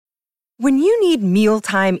When you need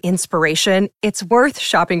mealtime inspiration, it's worth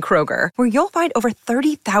shopping Kroger, where you'll find over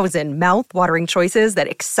 30,000 mouth-watering choices that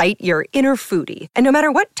excite your inner foodie. And no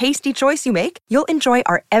matter what tasty choice you make, you'll enjoy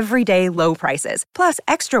our everyday low prices, plus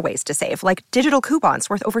extra ways to save, like digital coupons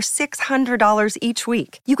worth over $600 each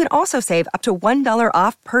week. You can also save up to $1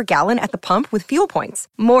 off per gallon at the pump with fuel points.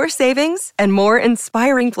 More savings and more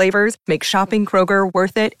inspiring flavors make shopping Kroger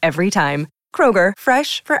worth it every time. Kroger,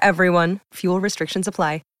 fresh for everyone. Fuel restrictions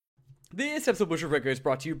apply. This episode of Blue Shirts Breakaway is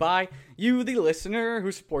brought to you by you, the listener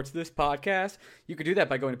who supports this podcast. You can do that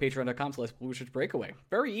by going to patreon.com/Blue Shirts Breakaway.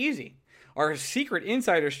 Very easy. Our secret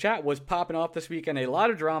insiders chat was popping off this weekend. A lot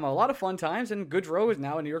of drama, a lot of fun times, and Goodrow is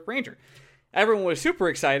now a New York Ranger. Everyone was super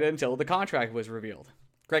excited until the contract was revealed.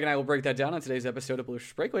 Greg and I will break that down on today's episode of Blue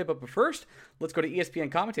Shirts Breakaway, but first, let's go to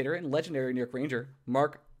ESPN commentator and legendary New York Ranger,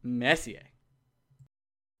 Mark Messier.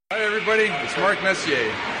 Hi everybody, it's Mark Messier,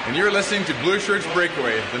 and you're listening to Blue Shirts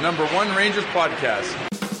Breakaway, the #1 Rangers podcast.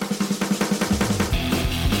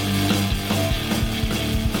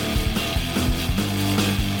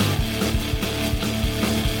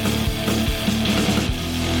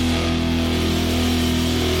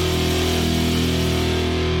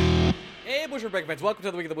 Hey Blue Shirts Breakaway fans, welcome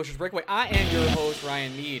to the week of the Blue Shirts Breakaway. I am your host,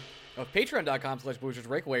 Ryan Mead, of patreon.com/Blue Shirts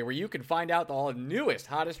Breakaway, where you can find out all the newest,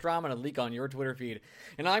 hottest drama and a leak on your Twitter feed.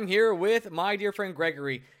 And I'm here with my dear friend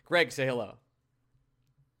Gregory. Greg, say hello.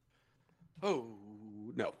 Oh,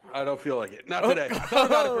 no, I don't feel like it. Not today. I thought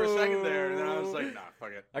about it for a second there, and then I was like, nah,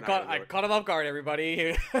 fuck it. I caught him off guard,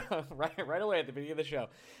 everybody. right away at the beginning of the show.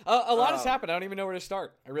 A lot has happened. I don't even know where to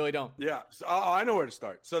start. I really don't. Yeah, so, I know where to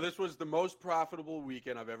start. So this was the most profitable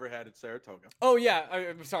weekend I've ever had at Saratoga. Oh, yeah.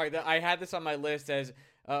 I'm sorry. I had this on my list as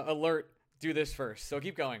alert, do this first. So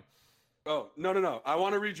keep going. Oh, no. I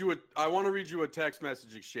want to read you a text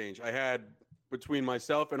message exchange I had between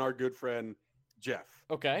myself and our good friend Jeff.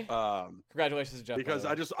 Okay. Congratulations, Jeff. Because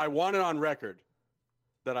I want it on record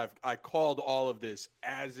that I called all of this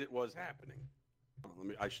as it was happening.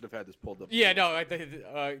 I should have had this pulled up. Yeah, no.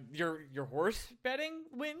 Your horse betting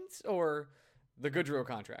wins or the Goodrow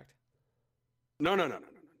contract? No.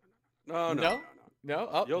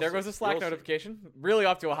 Oh, there goes the Slack notification. Really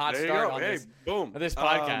off to a hot start on this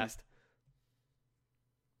podcast.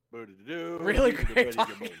 Really great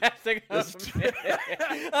podcasting.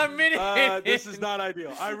 A minute. This is not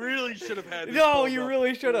ideal. I really should have had this. No, you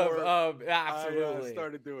really should have. Absolutely. I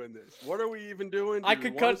started doing this. What are we even doing? I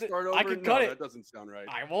could cut it. That doesn't sound right.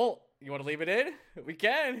 I won't. You want to leave it in? We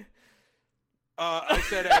can. I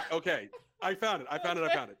said, okay. I found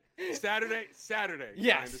it. Saturday.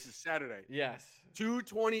 Yes. This is Saturday. Yes.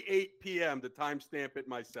 2:28 p.m. to timestamp it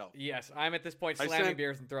myself. Yes, I'm at this point slamming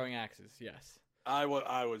beers and throwing axes. Yes. I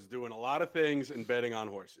was doing a lot of things and betting on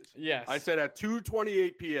horses. Yes. I said at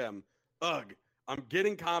 2:28 p.m., I'm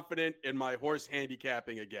getting confident in my horse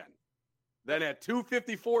handicapping again. Then at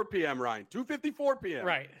 2:54 p.m., Ryan, 2:54 p.m.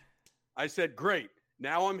 Right. I said, great.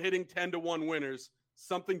 Now I'm hitting 10-1 winners.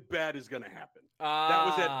 Something bad is going to happen. That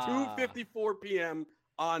was at 2:54 p.m.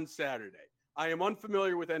 on Saturday. I am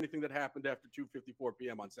unfamiliar with anything that happened after 2:54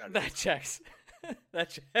 p.m. on Saturday. That checks. That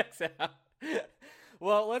checks out.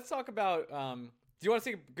 Well, let's talk about. Do you want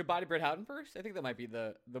to say goodbye to Brett Howden first? I think that might be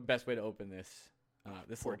the best way to open this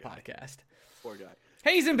little podcast. Poor guy.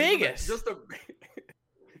 Hey, he's in Vegas.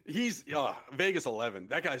 He's Vegas 11.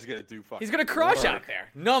 That guy's gonna do fucking. He's gonna crush out there.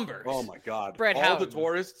 Numbers. Oh my God. Brett All Howden. the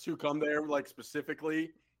tourists who come there like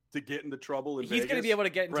specifically to get into trouble in Vegas. He's gonna be able to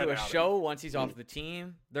get into Brett a Howden. show once he's off the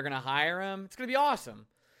team. They're gonna hire him. It's gonna be awesome.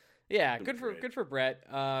 Yeah, good for Brett.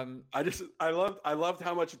 I loved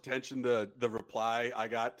how much attention the reply I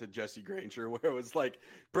got to Jesse Granger, where it was like,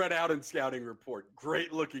 Brett Howden scouting report,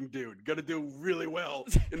 great looking dude, gonna do really well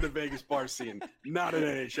in the Vegas bar scene, not an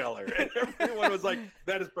NHLer. And everyone was like,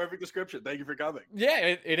 that is perfect description. Thank you for coming.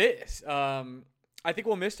 Yeah, it is. I think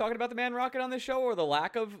we'll miss talking about the Man Rocket on this show, or the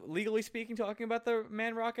lack of, legally speaking, talking about the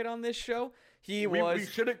Man Rocket on this show. We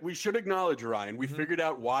should acknowledge, Ryan. We figured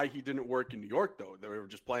out why he didn't work in New York, though. They were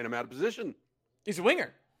just playing him out of position. He's a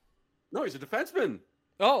winger. No, he's a defenseman.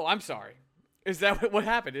 Oh, I'm sorry. Is that what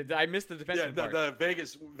happened? I missed the defenseman part. The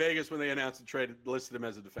Vegas when they announced the trade listed him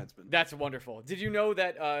as a defenseman. That's wonderful. Did you know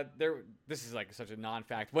that this is like such a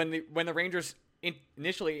non-fact. When the Rangers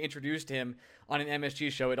initially introduced him on an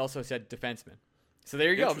MSG show, it also said defenseman. So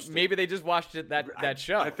there you go. Maybe they just watched that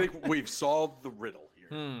show. I think we've solved the riddle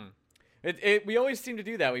here. We always seem to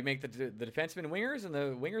do that. We make the defensemen wingers and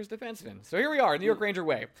the wingers defensemen. So here we are, New York Ranger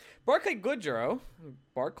way. Barclay Goodrow,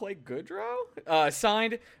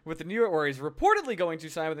 signed with the New York, or is reportedly going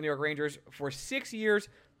to sign with the New York Rangers for 6 years,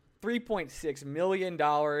 $3.6 million.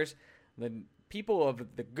 The people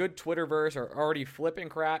of the good Twitterverse are already flipping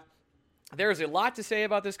crap. There is a lot to say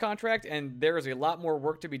about this contract, and there is a lot more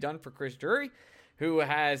work to be done for Chris Drury, who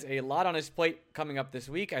has a lot on his plate coming up this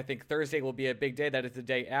week. I think Thursday will be a big day. That is the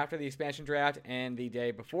day after the expansion draft and the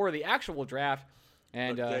day before the actual draft.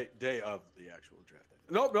 And day of the actual draft.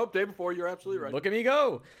 Nope, day before. You're absolutely right. Look at me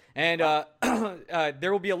go. And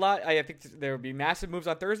there will be a lot. I think there will be massive moves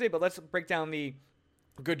on Thursday, but let's break down the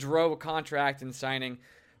Gaudreau contract and signing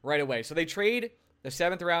right away. So they trade the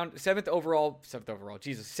seventh rounder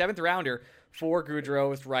for Gaudreau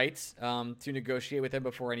with rights to negotiate with him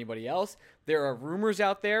before anybody else. There are rumors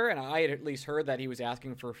out there, and I had at least heard that he was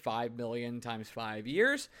asking for $5 million times 5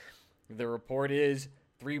 years. The report is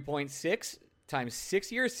 3.6 times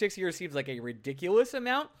 6 years. 6 years seems like a ridiculous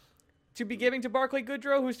amount to be giving to Barclay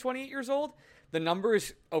Goodrow, who's 28 years old. The number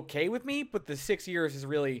is okay with me, but the 6 years is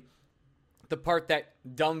really the part that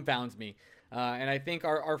dumbfounds me. And I think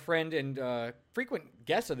our friend and frequent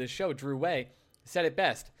guest of this show, Drew Way, said it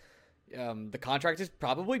best. The contract is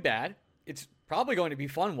probably bad. It's probably going to be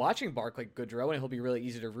fun watching Barclay Goodrow, and he'll be really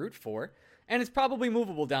easy to root for. And it's probably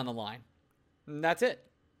movable down the line. And that's it.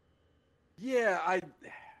 Yeah,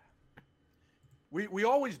 we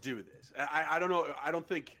always do this. I don't know. I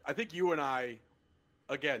think you and I,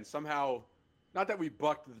 again, somehow, not that we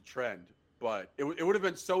bucked the trend, but it would have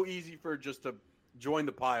been so easy for just to join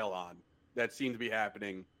the pile on that seemed to be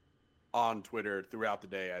happening on Twitter throughout the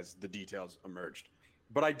day as the details emerged.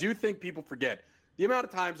 But I do think people forget the amount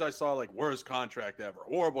of times I saw like worst contract ever,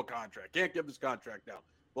 horrible contract, can't give this contract down,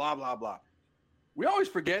 blah, blah, blah. We always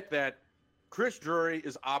forget that Chris Drury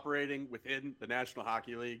is operating within the National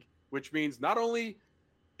Hockey League, which means not only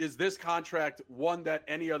is this contract one that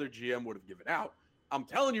any other GM would have given out, I'm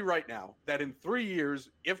telling you right now that in 3 years,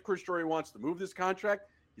 if Chris Drury wants to move this contract,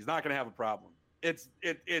 he's not going to have a problem.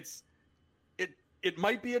 It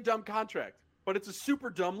might be a dumb contract, but it's a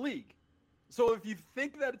super dumb league. So if you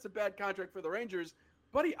think that it's a bad contract for the Rangers,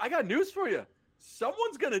 buddy, I got news for you.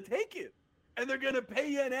 Someone's going to take it, and they're going to pay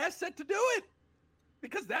you an asset to do it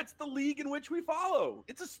because that's the league in which we follow.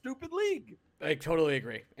 It's a stupid league. I totally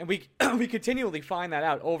agree. And we continually find that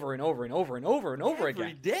out over and over and over and over and over again.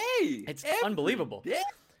 Every day. It's unbelievable. Day.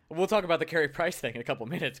 We'll talk about the Carey Price thing in a couple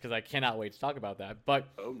minutes because I cannot wait to talk about that. But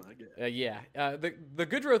oh my God. The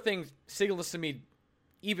Goodrow thing signals to me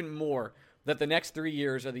even more that the next 3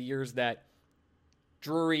 years are the years that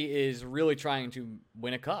Drury is really trying to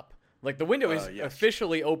win a cup. Like the window is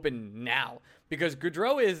officially open now because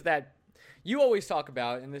Gaudreau is that you always talk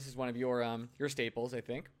about, and this is one of your staples, I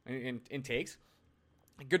think, in takes.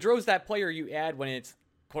 Gaudreau's that player you add when it's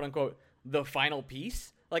quote unquote the final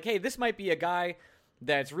piece. Like, hey, this might be a guy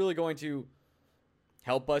that's really going to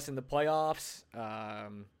help us in the playoffs.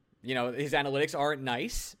 His analytics aren't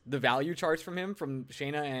nice. The value charts from him, from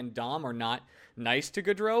Shayna and Dom, are not nice to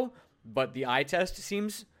Gaudreau, but the eye test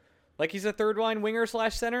seems like he's a third-line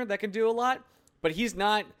winger/center that can do a lot, but he's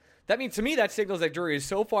not. That means, to me, that signals that Drury is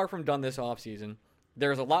so far from done this offseason.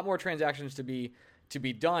 There's a lot more transactions to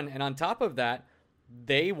be done, and on top of that,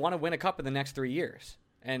 they want to win a cup in the next 3 years,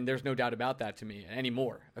 and there's no doubt about that to me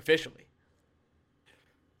anymore, officially.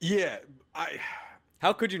 Yeah,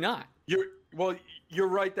 How could you not? You're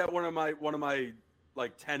right that one of my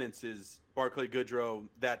like tenets is Barclay Goodrow,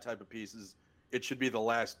 that type of pieces. It should be the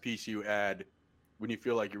last piece you add when you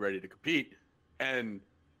feel like you're ready to compete. And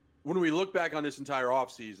when we look back on this entire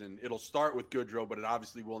offseason, it'll start with Goodrow, but it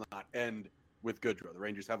obviously will not end with Goodrow. The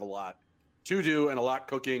Rangers have a lot to do and a lot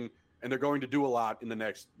cooking, and they're going to do a lot in the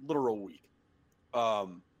next literal week.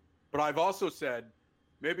 But I've also said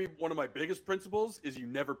maybe one of my biggest principles is you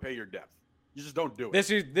never pay your depth. You just don't do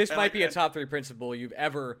it. This might be a top 3 principle you've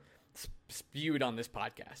ever spewed on this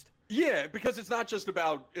podcast. Yeah, because it's not just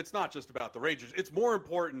about the Rangers. It's more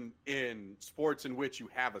important in sports in which you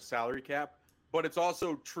have a salary cap, but it's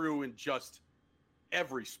also true in just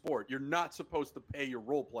every sport. You're not supposed to pay your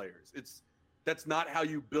role players. That's not how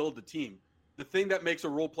you build a team. The thing that makes a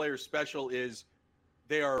role player special is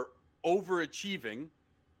they are overachieving,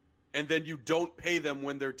 and then you don't pay them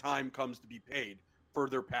when their time comes to be paid for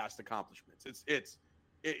their past accomplishments.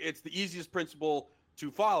 It's the easiest principle to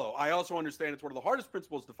follow. I also understand it's one of the hardest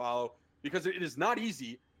principles to follow because it is not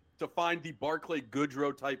easy to find the Barclay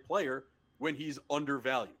Goodrow type player when he's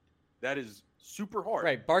undervalued. That is super hard.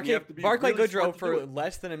 Right. Barclay really Goodrow for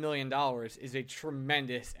less than $1 million is a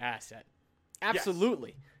tremendous asset.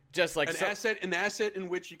 Absolutely. Yes. Just like an asset in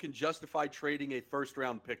which you can justify trading a first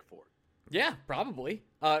round pick for. Yeah, probably.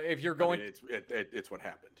 If you're going, it's what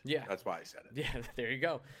happened. Yeah, that's why I said it. Yeah, there you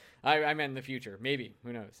go. I meant in the future, maybe.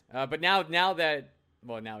 Who knows? But now that,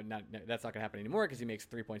 well, now that's not going to happen anymore because he makes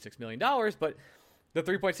 $3.6 million. But the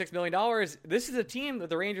 $3.6 million, this is a team,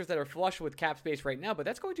 the Rangers, that are flush with cap space right now, but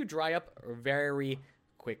that's going to dry up very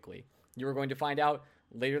quickly. You are going to find out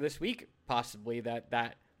later this week, possibly,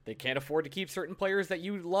 that they can't afford to keep certain players that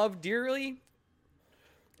you love dearly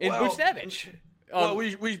in Buchnevich.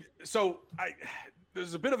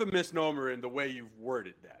 There's a bit of a misnomer in the way you've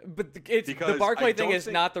worded that. But the Barclay thing is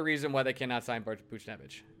not the reason why they cannot sign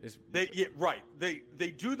Buchnevich.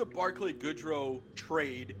 They do the Barclay Goodrow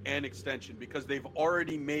trade and extension because they've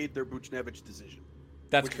already made their Buchnevich decision.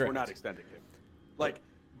 That's correct. We're not extending him. Like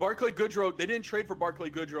Barclay Goodrow, they didn't trade for Barclay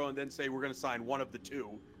Goodrow and then say we're going to sign one of the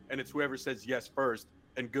two, and it's whoever says yes first.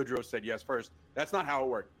 And Goodrow said yes first. That's not how it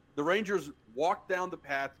worked. The Rangers walked down the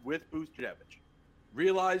path with Buchnevich,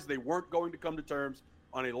 realized they weren't going to come to terms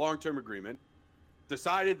on a long-term agreement,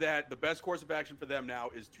 decided that the best course of action for them now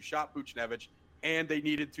is to shop Buchnevich, and they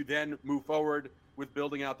needed to then move forward with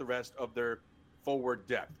building out the rest of their forward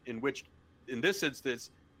depth, in which, in this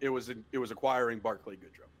instance, it was acquiring Barclay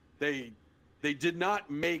Goodrow. They did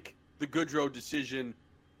not make the Goodrow decision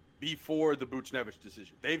before the Buchnevich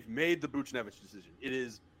decision. They've made the Buchnevich decision. It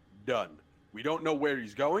is done. We don't know where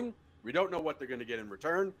he's going. We don't know what they're going to get in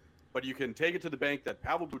return, but you can take it to the bank that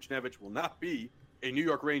Pavel Buchnevich will not be a New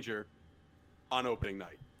York Ranger on opening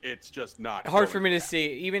night. It's just not hard for me to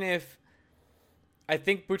see. Even if I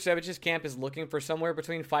think Buchnevich's camp is looking for somewhere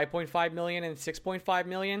between $5.5 million and $6.5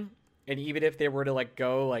 million, and even if they were to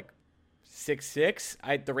go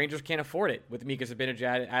 6.6, the Rangers can't afford it with Mika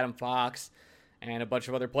Zibanejad, Adam Fox, and a bunch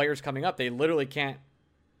of other players coming up. They literally can't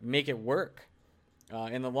make it work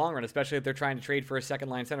in the long run, especially if they're trying to trade for a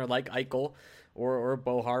second-line center like Eichel or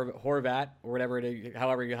Bo Horvat or whatever it is,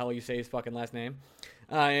 however you say his fucking last name.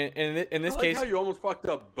 In this case, how you almost fucked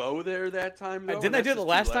up Bo there that time. Though, didn't I do it the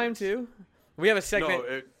last time too? We have a segment.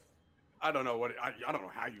 No, I don't know I don't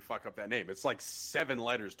know how you fuck up that name. It's like 7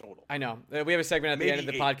 letters total. I know. We have a segment at the end of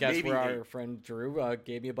the podcast where our friend Drew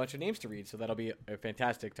gave me a bunch of names to read, so that'll be a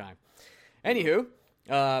fantastic time. Anywho,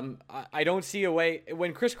 I don't see a way.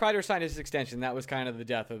 When Chris Kreider signed his extension, that was kind of the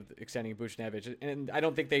death of extending Buchnevich, and I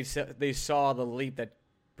don't think they saw the leap that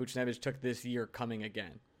Buchnevich took this year coming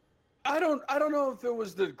again. I don't know if it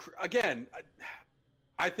was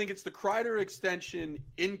I think it's the Kreider extension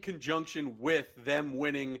in conjunction with them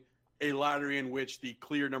winning a lottery in which the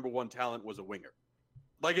clear number one talent was a winger.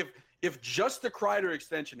 Like if just the Kreider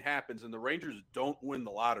extension happens and the Rangers don't win the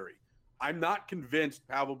lottery, I'm not convinced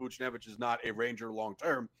Pavel Buchnevich is not a Ranger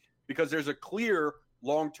long-term, because there's a clear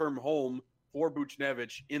long-term home for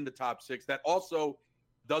Buchnevich in the top 6 that also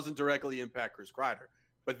doesn't directly impact Chris Kreider.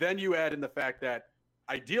 But then you add in the fact that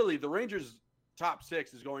ideally the Rangers' top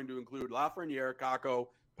 6 is going to include Lafreniere, Kakko,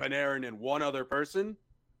 Panarin, and one other person.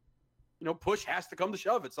 Push has to come to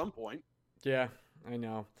shove at some point. Yeah, I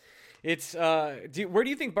know. It's where do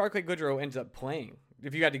you think Barclay Goodrow ends up playing,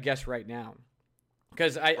 if you had to guess right now?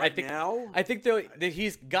 Because I think that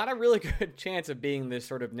he's got a really good chance of being this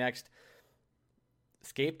sort of next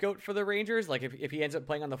scapegoat for the Rangers. Like if he ends up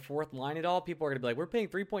playing on the fourth line at all, people are going to be like, we're paying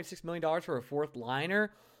 $3.6 million for a fourth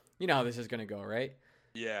liner. You know how this is going to go, right?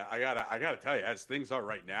 Yeah, I gotta tell you, as things are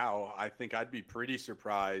right now, I think I'd be pretty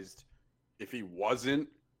surprised if he wasn't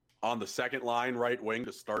on the second line right wing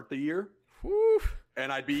to start the year. Whew.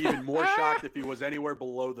 And I'd be even more shocked if he was anywhere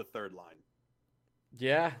below the third line.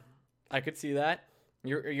 Yeah, I could see that.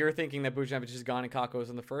 You're thinking that Buchnevich is gone and Kakko's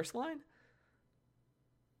on the first line?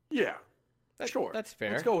 Yeah, sure. That's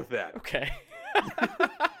fair. Let's go with that. Okay.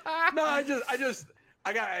 No,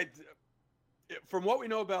 from what we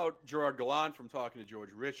know about Gerard Gallant, from talking to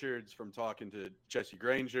George Richards, from talking to Jesse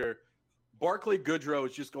Granger, Barclay Goodrow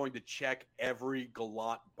is just going to check every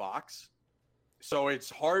Gallant box. So it's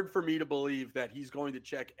hard for me to believe that he's going to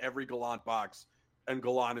check every Gallant box and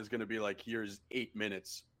Gallant is going to be like, here's 8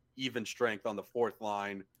 minutes, even strength on the fourth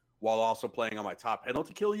line, while also playing on my top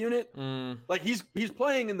penalty kill unit. Like he's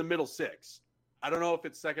playing in the middle 6. I don't know if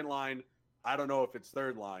it's second line. I don't know if it's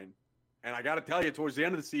third line. And I got to tell you, towards the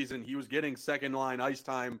end of the season, he was getting second line ice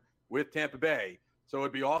time with Tampa Bay. So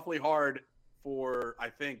it'd be awfully hard for, I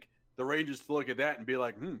think, the Rangers to look at that and be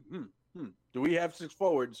like, do we have 6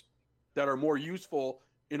 forwards that are more useful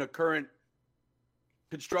in a current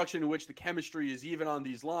construction in which the chemistry is even on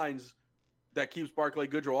these lines that keeps Barclay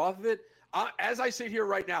Goodrow off of it? As I sit here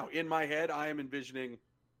right now, in my head, I am envisioning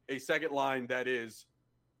a second line that is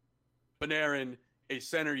Panarin, a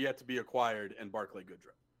center yet to be acquired, and Barclay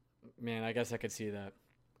Goodrow. Man, I guess I could see that.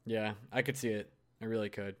 Yeah, I could see it. I really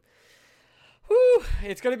could. Whew,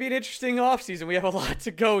 it's going to be an interesting offseason. We have a lot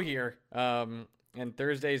to go here. And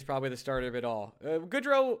Thursday is probably the start of it all.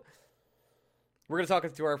 Goodrow, we're going to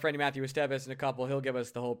talk to our friend Matthew Estevez in a couple. He'll give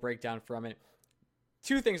us the whole breakdown from it.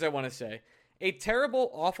 2 things I want to say. A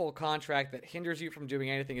terrible, awful contract that hinders you from doing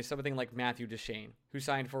anything is something like Matthew Duchene, who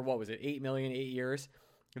signed for, what was it, $8 million, 8 years?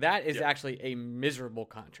 That is actually a miserable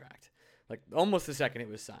contract. Like, almost the second it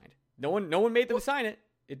was signed. No one made them sign it.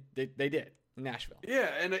 They did in Nashville. Yeah,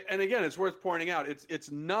 and again, it's worth pointing out,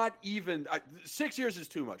 it's not even 6 years is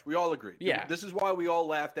too much. We all agree. Yeah. This is why we all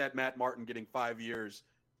laughed at Matt Martin getting 5 years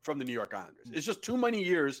from the New York Islanders. It's just too many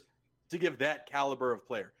years to give that caliber of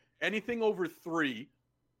player. Anything over 3,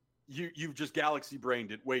 you've just galaxy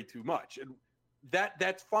brained it way too much. And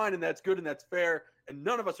that's fine and that's good and that's fair. And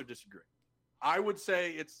none of us are disagreeing. I would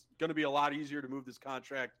say it's going to be a lot easier to move this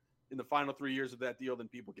contract in the final 3 years of that deal than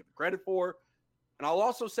people give it credit for. And I'll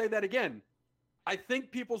also say that again, I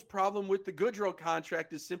think people's problem with the Goodrow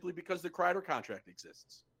contract is simply because the Kreider contract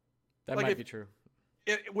exists. That might be true.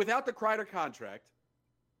 Without the Kreider contract,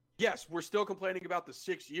 yes, we're still complaining about the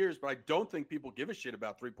 6 years, but I don't think people give a shit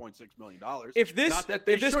about $3.6 million. If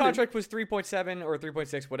this contract was 3.7 or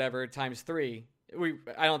 3.6, whatever, times 3,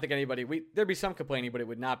 I don't think there'd be some complaining, but it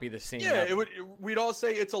would not be the same. Yeah, we'd all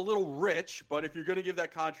say it's a little rich, but if you're going to give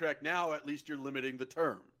that contract now, at least you're limiting the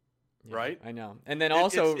term, right? I know. And then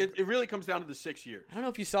also, it really comes down to the 6 years. I don't know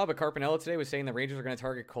if you saw, but Carpinello today was saying the Rangers are going to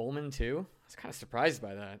target Coleman too. I was kind of surprised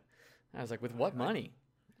by that. I was like, with what money?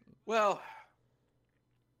 Well,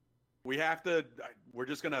 we're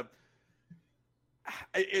just going to,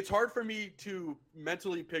 it's hard for me to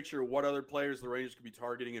mentally picture what other players the Rangers could be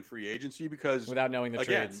targeting in free agency because without knowing the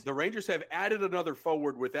trades. The Rangers have added another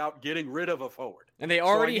forward without getting rid of a forward. And they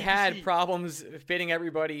already had problems fitting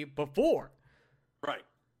everybody before. Right.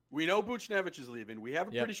 We know Buchnevich is leaving. We have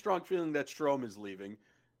a pretty strong feeling that Strome is leaving.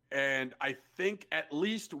 And I think at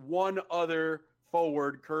least one other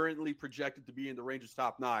forward currently projected to be in the Rangers'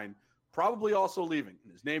 top 9 probably also leaving.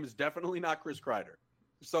 His name is definitely not Chris Kreider.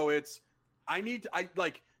 So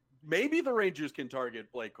maybe the Rangers can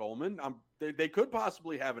target Blake Coleman. They could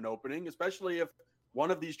possibly have an opening, especially if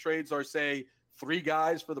one of these trades are, say, 3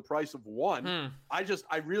 guys for the price of 1.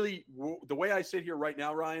 The way I sit here right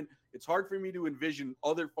now, Ryan, it's hard for me to envision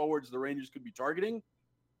other forwards the Rangers could be targeting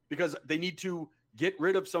because they need to get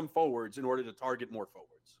rid of some forwards in order to target more forwards.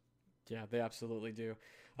 Yeah, they absolutely do.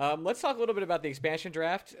 Let's talk a little bit about the expansion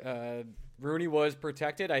draft. Rooney was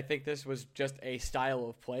protected. I think this was just a style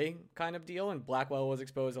of play kind of deal, and Blackwell was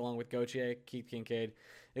exposed along with Gauthier, Keith Kincaid,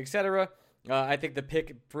 etc. I think the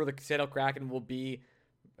pick for the Seattle Kraken will be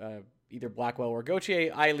either Blackwell or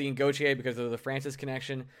Gauthier. I lean Gauthier because of the Francis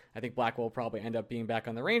connection. I think Blackwell will probably end up being back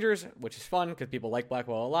on the Rangers, which is fun because people like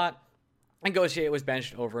Blackwell a lot. And Gauthier was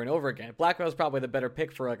benched over and over again. Blackwell's probably the better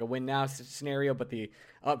pick for like a win now scenario, but the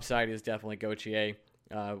upside is definitely Gauthier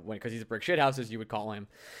because he's a brick shithouse, as you would call him.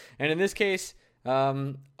 And in this case,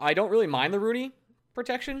 I don't really mind the Rooney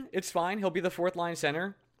protection. It's fine. He'll be the 4th line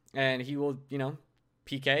center, and he will,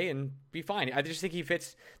 PK and be fine. I just think he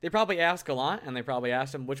fits. They probably asked Gallant, and they probably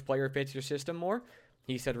asked him which player fits your system more.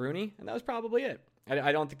 He said Rooney, and that was probably it.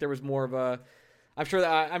 I don't think there was more of a. I'm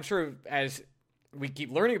sure as we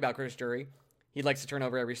keep learning about Chris Drury, he likes to turn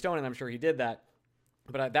over every stone, and I'm sure he did that.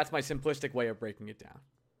 But that's my simplistic way of breaking it down.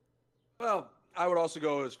 Well, I would also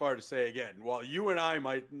go as far to say again, while you and I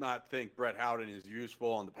might not think Brett Howden is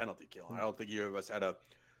useful on the penalty kill, I don't think either of us had a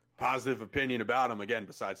positive opinion about him, again,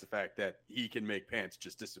 besides the fact that he can make pants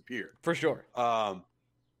just disappear. For sure.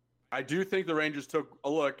 I do think the Rangers took a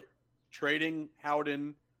look, trading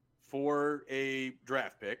Howden for a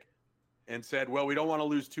draft pick, and said, well, we don't want to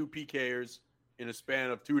lose 2 PKers in a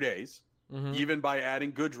span of 2 days, even by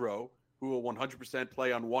adding Goodrow, who will 100%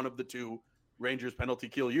 play on one of the 2 Rangers penalty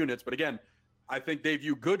kill units. But again, I think they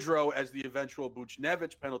view Goodrow as the eventual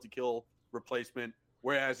Buchnevich penalty kill replacement,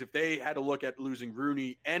 whereas if they had to look at losing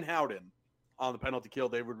Rooney and Howden on the penalty kill,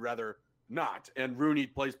 they would rather not. And Rooney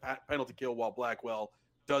plays penalty kill while Blackwell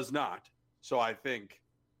does not. So I think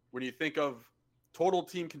when you think of total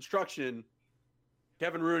team construction,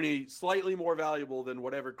 Kevin Rooney slightly more valuable than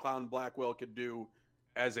whatever clown Blackwell could do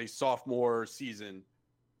as a sophomore season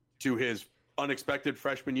to his unexpected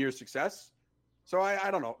freshman year success. So I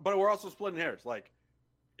don't know, but we're also splitting hairs. Like,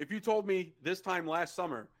 if you told me this time last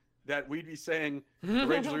summer that we'd be saying the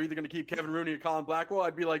Rangers are either going to keep Kevin Rooney or Colin Blackwell,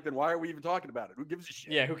 I'd be like, then why are we even talking about it? Who gives a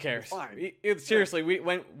shit? Yeah, who cares? It's fine. Seriously,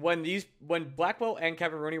 when Blackwell and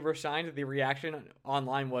Kevin Rooney were signed, the reaction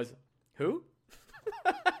online was, who?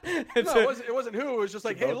 It wasn't who. It was just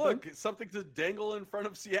like, hey, look, it's something to dangle in front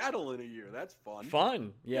of Seattle in a year. That's fun.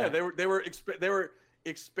 Fun, yeah. They were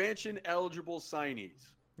expansion eligible signees.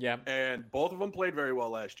 Yeah. And both of them played very well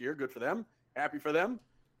last year. Good for them. Happy for them.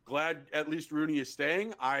 Glad at least Rooney is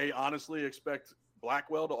staying. I honestly expect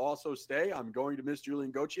Blackwell to also stay. I'm going to miss Julien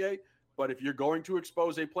Gauthier. But if you're going to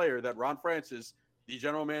expose a player that Ron Francis the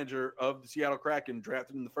general manager of the Seattle Kraken,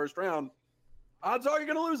 drafted in the first round, odds are you're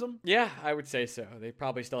going to lose him. Yeah, I would say so. They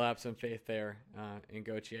probably still have some faith there in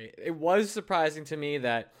Gauthier. It was surprising to me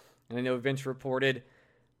that, and I know Vince reported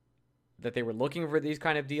that they were looking for these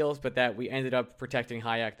kind of deals, but that we ended up protecting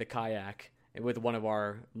Hayek the Kayak with one of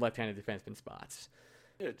our left-handed defenseman spots.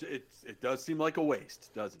 It does seem like a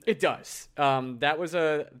waste, doesn't it? It does.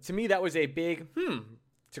 To me, that was a big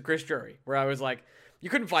to Chris Drury, where I was like, you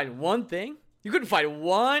couldn't find one thing? You couldn't find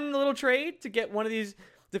one little trade to get one of these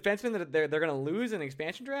defensemen that they're going to lose in the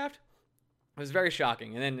expansion draft? It was very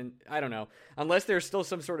shocking. And then, I don't know, unless there's still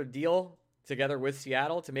some sort of deal together with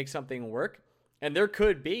Seattle to make something work, and there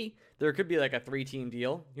could be like a 3-team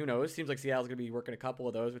deal. Who knows? Seems like Seattle's going to be working a couple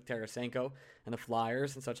of those with Tarasenko and the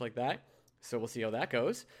Flyers and such like that. So we'll see how that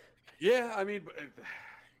goes. Yeah, I mean,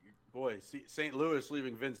 boy, St. Louis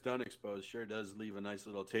leaving Vince Dunn exposed sure does leave a nice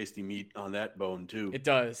little tasty meat on that bone, too. It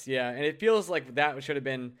does, yeah. And it feels like that should have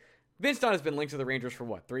been... Vince Dunn has been linked to the Rangers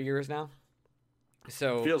for, 3 years now?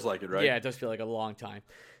 So feels like it, right? Yeah, it does feel like a long time.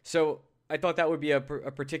 So I thought that would be a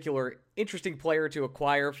particular interesting player to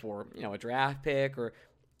acquire for, a draft pick, or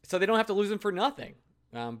so they don't have to lose him for nothing.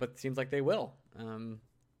 But it seems like they will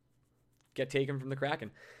get taken from the Kraken.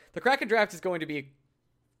 The Kraken draft is going to be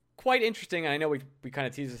quite interesting. I know we kind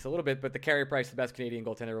of teased this a little bit, but the Carey Price, the best Canadian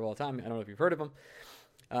goaltender of all time, I don't know if you've heard of him,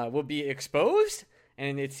 will be exposed.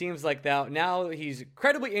 And it seems like now he's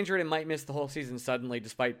incredibly injured and might miss the whole season suddenly,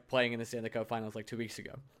 despite playing in the Stanley Cup Finals like 2 weeks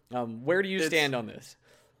ago. Where do you stand on this?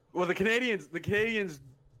 Well, the Canadians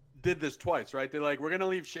did this twice, right? They're like, we're going to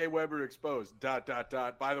leave Shea Weber exposed, ... By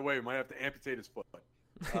the way, we might have to amputate his foot.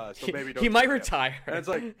 So maybe don't he might retire. And it's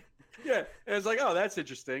like, yeah. And it's like, oh, that's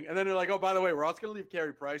interesting. And then they're like, oh, by the way, we're also going to leave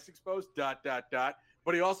Carey Price exposed, ...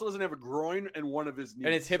 But he also doesn't have a groin and one of his knees.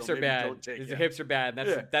 And his hips are bad. His hips are bad.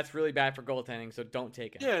 That's really bad for goaltending, so don't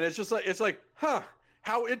take him. Yeah, and it's like,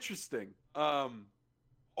 how interesting.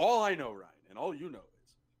 All I know, Ryan, and all you know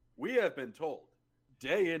is we have been told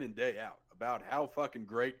day in and day out about how fucking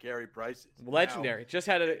great Carey Price is. Legendary. Just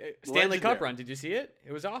had a Stanley Cup run. Did you see it?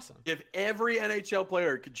 It was awesome. If every NHL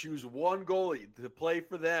player could choose one goalie to play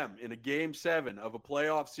for them in a Game 7 of a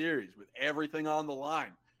playoff series with everything on the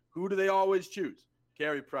line, who do they always choose?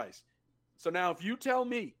 Carey Price. So now if you tell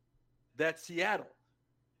me that Seattle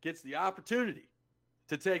gets the opportunity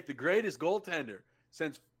to take the greatest goaltender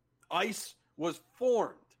since ice was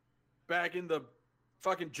formed back in the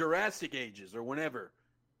fucking Jurassic ages or whenever,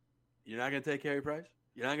 you're not going to take Carey Price?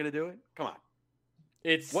 You're not going to do it? Come on.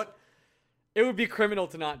 It would be criminal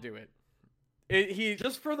to not do it.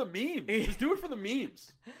 Just for the memes. Just do it for the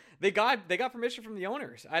memes. They got permission from the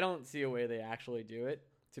owners. I don't see a way they actually do it.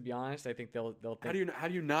 To be honest, I think they'll think. How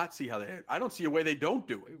do you not see how they? I don't see a way they don't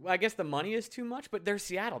do it. I guess the money is too much, but they're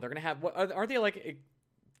Seattle. They're gonna have what? Aren't they like a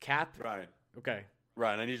cap? Ryan. Okay.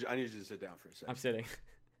 Ryan, I need you to sit down for a second. I'm sitting.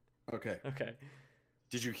 Okay. Okay.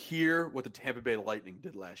 Did you hear what the Tampa Bay Lightning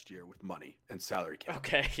did last year with money and salary cap?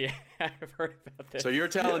 Okay, yeah, I've heard about this. So you're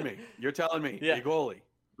telling me, Yeah. a goalie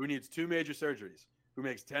who needs 2 major surgeries, who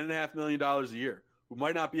makes $10.5 million a year, who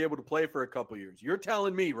might not be able to play for a couple years. You're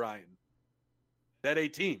telling me, Ryan, that a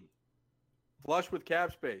team flush with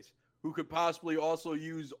cap space, who could possibly also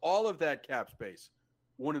use all of that cap space,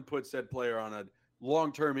 wouldn't put said player on a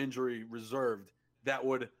long-term injury reserved that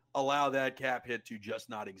would allow that cap hit to just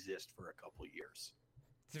not exist for a couple years.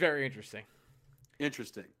 It's very interesting.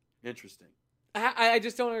 Interesting. I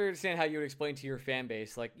just don't understand how you would explain to your fan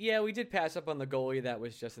base, like, yeah, we did pass up on the goalie that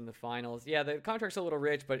was just in the finals. Yeah, the contract's a little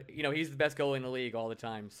rich, but, he's the best goalie in the league all the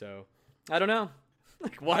time, so I don't know.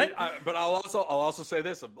 Like, what? But I'll also say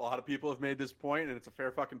this. A lot of people have made this point, and it's a fair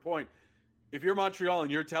fucking point. If you're Montreal and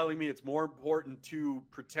you're telling me it's more important to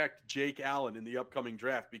protect Jake Allen in the upcoming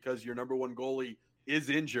draft because your number one goalie is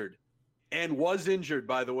injured and was injured,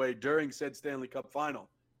 by the way, during said Stanley Cup final,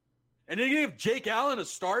 and you're going to give Jake Allen a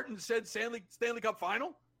start in said Stanley Cup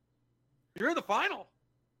final? You're in the final.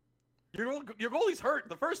 Your goalie's hurt.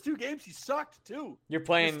 The first 2 games, he sucked, too. You're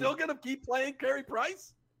still going to keep playing Carey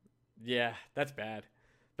Price? Yeah, that's bad.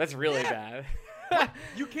 That's really bad.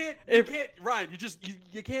 You can't, Ryan.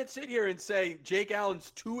 You can't sit here and say Jake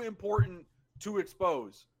Allen's too important to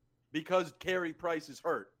expose because Carey Price is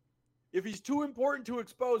hurt. If he's too important to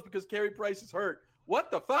expose because Carey Price is hurt,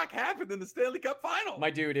 what the fuck happened in the Stanley Cup final?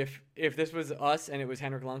 My dude, if this was us and it was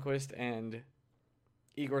Henrik Lundqvist and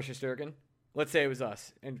Igor Shesterkin, let's say it was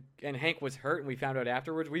us and Hank was hurt and we found out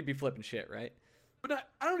afterwards, we'd be flipping shit, right? But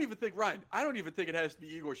I don't even think, Ryan, it has to be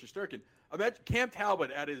Igor Shesterkin. Imagine Cam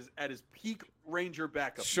Talbot at his peak Ranger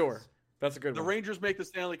backup. Sure. That's a good one. The Rangers make the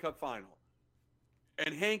Stanley Cup final.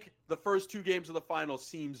 And Hank, the first 2 games of the final,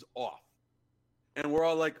 seems off. And we're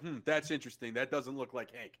all like, that's interesting. That doesn't look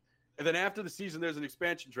like Hank. And then after the season, there's an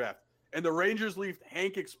expansion draft. And the Rangers leave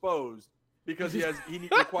Hank exposed because he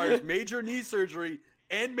requires major knee surgery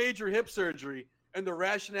and major hip surgery. And the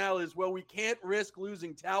rationale is, well, we can't risk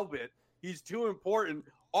losing Talbot. He's too important.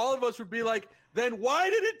 All of us would be like, then why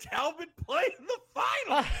didn't Talbot play in the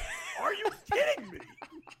final? Are you kidding me?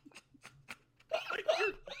 Like,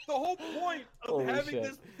 the whole point of having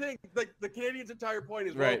this thing, like the Canadians' entire point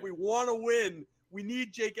is, well, if we want to win, we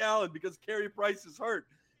need Jake Allen because Carey Price is hurt.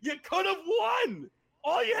 You could have won.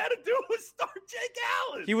 All you had to do was start Jake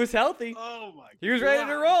Allen. He was healthy. Oh my! He was ready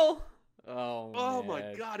to roll. Oh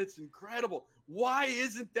my God! It's incredible. Why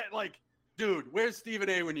isn't that like, dude? Where's Stephen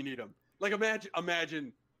A. when you need him? Like,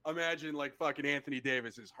 imagine, like fucking Anthony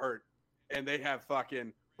Davis is hurt, and they have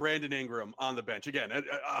fucking Brandon Ingram on the bench again.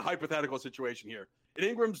 A hypothetical situation here. And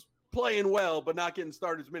Ingram's playing well, but not getting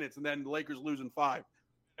starters minutes, and then the Lakers losing 5,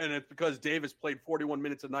 and it's because Davis played 41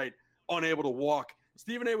 minutes a night, unable to walk.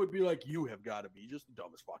 Stephen A. would be like, you have got to be just the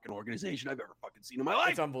dumbest fucking organization I've ever fucking seen in my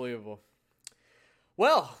life. It's unbelievable.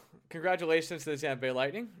 Well, congratulations to the Tampa Bay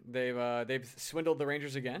Lightning. They've swindled the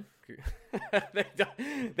Rangers again.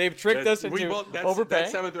 they've tricked us into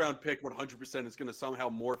overpaying. That 7th round pick 100% is going to somehow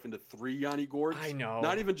morph into 3 Yanni Gourds. I know.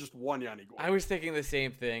 Not even just 1 Yanni Gourde. I was thinking the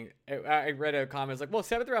same thing. I read a comment. It's like, well,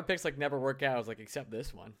 7th round picks like never work out. I was like, except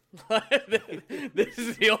this one. This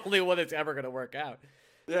is the only one that's ever going to work out.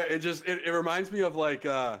 Yeah, it reminds me of like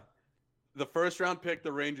the 1st round pick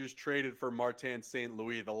the Rangers traded for Martin St.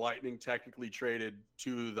 Louis. The Lightning technically traded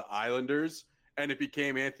to the Islanders, and it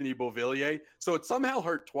became Anthony Beauvillier. So it somehow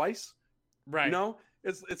hurt twice. Right. You know,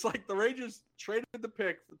 it's like the Rangers traded the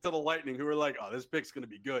pick to the Lightning, who were like, oh, this pick's going to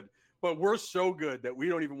be good. But we're so good that we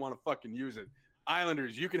don't even want to fucking use it.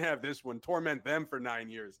 Islanders, you can have this one. Torment them for 9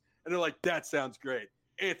 years. And they're like, that sounds great.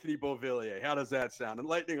 Anthony Beauvillier, how does that sound? And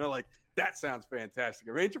Lightning are like, that sounds fantastic.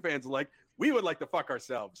 And Ranger fans are like, we would like to fuck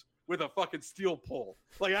ourselves with a fucking steel pole.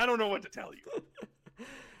 Like, I don't know what to tell you.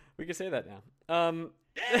 We can say that now.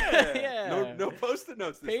 Yeah. No Post-it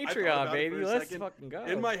notes. Patreon, baby. Let's fucking go.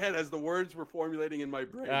 In my head, as the words were formulating in my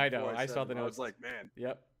brain. I know. I saw the notes. I was like, man.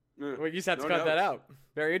 Yep. Well, you just have to cut that out.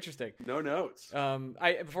 Very interesting. No notes.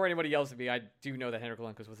 Before anybody yells at me, I do know that Henrik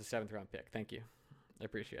Lundqvist was a 7th round pick. Thank you. I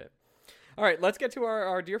appreciate it. All right, let's get to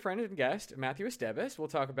our dear friend and guest, Matthew Estevez. We'll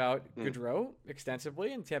talk about Gaudreau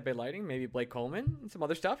extensively and Tampa Bay Lightning, maybe Blake Coleman and some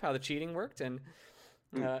other stuff, how the cheating worked and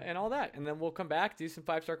all that. And then we'll come back, do some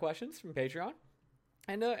 5-star questions from Patreon,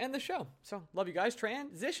 and end the show. So, love you guys.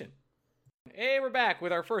 Transition. Hey, we're back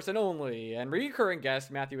with our first and only and recurring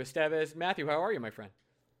guest, Matthew Estevez. Matthew, how are you, my friend?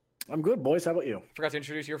 I'm good, boys. How about you? Forgot to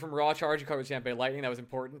introduce you. You're from Raw Charge. You covered Tampa Bay Lightning. That was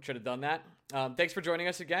important. Should have done that. Thanks for joining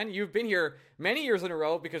us again. You've been here many years in a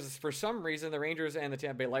row because for some reason the Rangers and the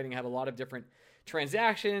Tampa Bay Lightning have a lot of different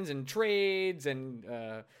transactions and trades, and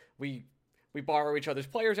we borrow each other's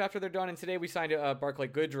players after they're done. And today we signed Barclay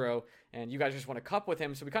Goodrow, and you guys just won a cup with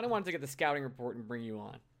him, so we kind of wanted to get the scouting report and bring you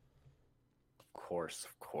on.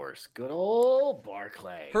 Of course. Good old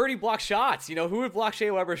Barclay. Heard he blocked shots. You know, who would block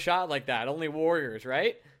Shea Weber's shot like that? Only Warriors,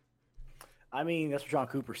 right? I mean, that's what John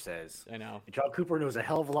Cooper says. I know. John Cooper knows a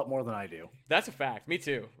hell of a lot more than I do. That's a fact. Me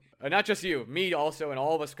too. Not just you. Me also, and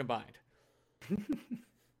all of us combined.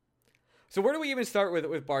 So where do we even start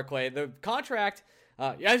with Barclay? The contract,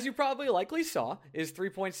 as you probably likely saw, is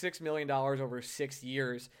 $3.6 million over 6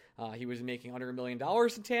 years. He was making under $1 million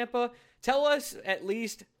in Tampa. Tell us at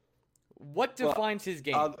least what defines his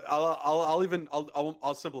game.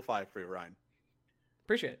 I'll simplify it for you, Ryan.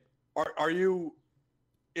 Appreciate it. Are you?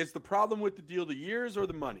 Is the problem with the deal the years or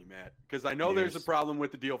the money, Matt? Because I know there's a problem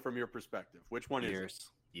with the deal from your perspective. Which one is it?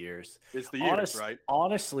 Years. It's the years, right?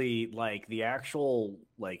 Honestly, like the actual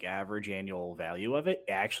like average annual value of it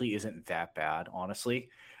actually isn't that bad, honestly.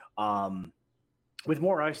 With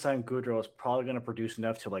more ice time, Gaudreau is probably going to produce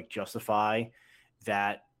enough to like justify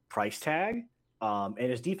that price tag. And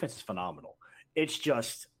his defense is phenomenal. It's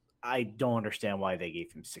just I don't understand why they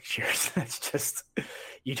gave him 6 years. That's just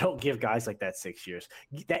you don't give guys like that 6 years.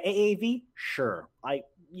 That AAV, sure,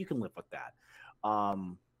 you can live with that.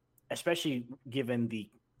 Especially given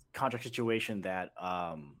the contract situation that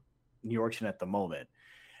New York's in at the moment.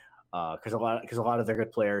 Because a lot of their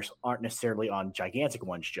good players aren't necessarily on gigantic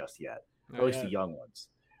ones just yet. At least the young ones.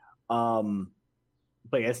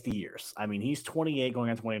 But it's the years. I mean, he's 28 going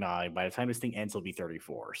on 29. By the time this thing ends, he'll be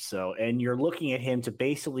 34. So, and you're looking at him to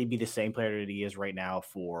basically be the same player that he is right now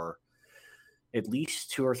for at least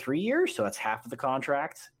 2 or 3 years. So that's half of the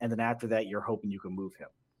contract. And then after that, you're hoping you can move him.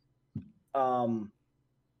 To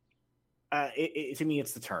me,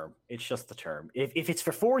 it's the term. It's just the term. If it's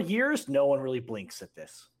for 4 years, no one really blinks at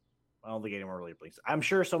this. I don't think anyone really blinks. I'm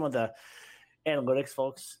sure some of the analytics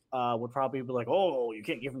folks would probably be like, "Oh, you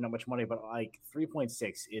can't give him that much money," but like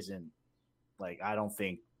 3.6 isn't like I don't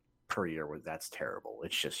think per year that's terrible.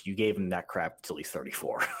 It's just you gave him that crap till he's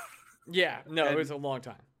 34. Yeah, no, it was a long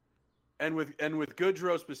time. And with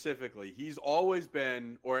Goodrow specifically, he's always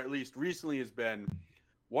been, or at least recently has been,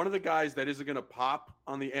 one of the guys that isn't going to pop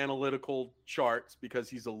on the analytical charts because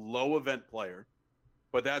he's a low event player.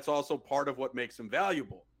 But that's also part of what makes him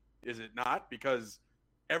valuable, is it not? Because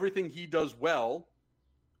everything he does well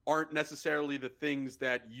aren't necessarily the things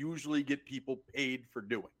that usually get people paid for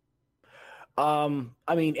doing.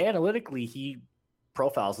 I mean, analytically, he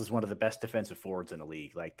profiles as one of the best defensive forwards in the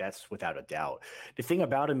league. Like, that's without a doubt. The thing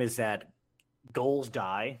about him is that goals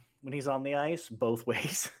die when he's on the ice both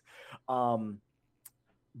ways.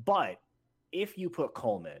 But if you put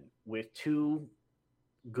Coleman with two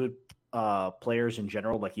good players in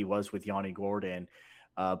general, like he was with Yanni Gordon,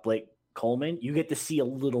 Blake Coleman, you get to see a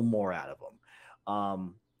little more out of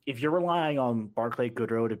him. If you're relying on Barclay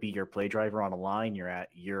Goodrow to be your play driver on a line,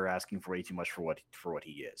 you're asking for way too much for what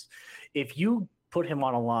he is. If you put him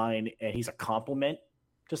on a line and he's a complement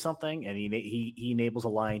to something, and he enables a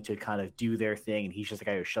line to kind of do their thing, and he's just a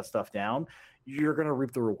guy who shuts stuff down, you're going to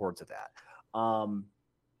reap the rewards of that.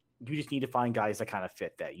 You just need to find guys that kind of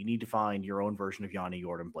fit that. You need to find your own version of Yanni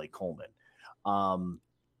Gordon, Blake Coleman.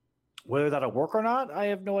 Whether that'll work or not, I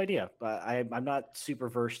have no idea. But I'm not super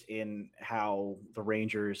versed in how the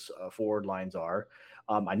Rangers forward lines are.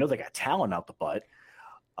 I know they got talent out the butt.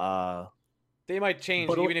 They might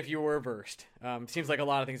change even if you were versed. Seems like a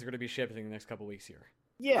lot of things are going to be shipping in the next couple weeks here.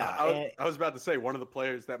 Yeah. I was about to say, one of the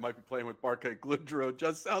players that might be playing with Barclay Goodrow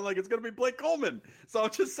just sound like it's going to be Blake Coleman. So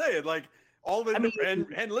I'm just saying, like,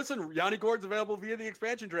 and listen, Yanni Gordon's available via the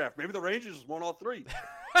expansion draft. Maybe the Rangers just won all three.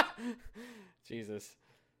 Jesus.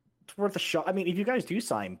 It's worth a shot. I mean, if you guys do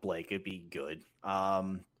sign Blake, it'd be good.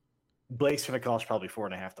 Blake's going to cost probably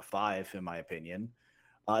 4.5 to 5, in my opinion.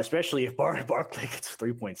 Especially if Barclay gets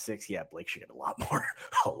 3.6. Yeah, Blake should get a lot more.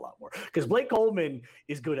 Because Blake Coleman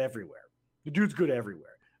is good everywhere. The dude's good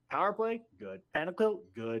everywhere. Power play, good. Pentacle,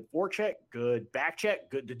 good. Forecheck, good. Back check,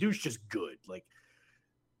 good. The dude's just good.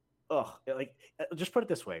 Just put it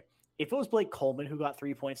this way. If it was Blake Coleman who got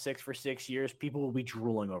 3.6 for 6 years, people will be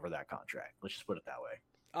drooling over that contract. Let's just put it that way.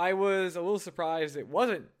 I was a little surprised it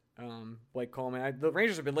wasn't Blake Coleman. The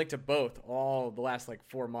Rangers have been linked to both all the last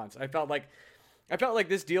 4 months. I felt like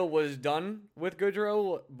this deal was done with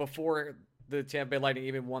Goodrow before the Tampa Bay Lightning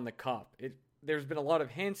even won the Cup. There's been a lot of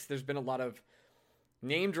hints. There's been a lot of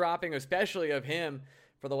name dropping, especially of him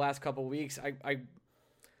for the last couple of weeks.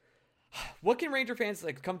 What can Ranger fans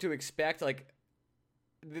come to expect?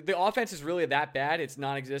 The offense is really that bad? It's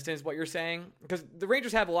non-existent, is what you're saying? Because the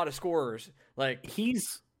Rangers have a lot of scorers.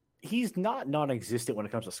 He's not non-existent when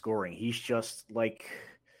it comes to scoring. He's just like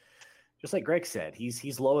Greg said,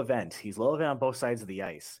 he's low event. He's low event on both sides of the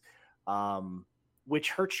ice,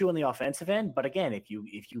 which hurts you on the offensive end. But again, if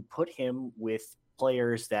you put him with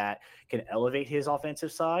players that can elevate his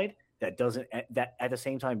offensive side, that at the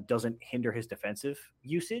same time doesn't hinder his defensive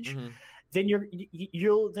usage, then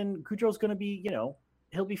then Goudreau's going to be,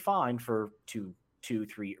 he'll be fine for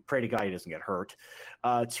 2-3. Pray to God he doesn't get hurt.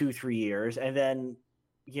 2-3 years, and then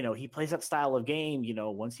he plays that style of game.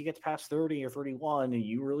 Once he gets past 30 or 31, and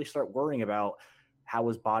you really start worrying about how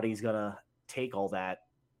his body's going to take all that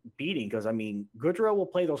beating. Because Goodrow will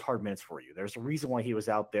play those hard minutes for you. There's a reason why he was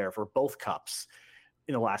out there for both cups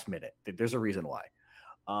in the last minute. There's a reason why.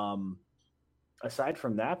 Aside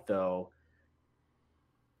from that, though,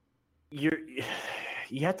 you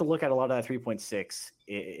have to look at a lot of that 3.6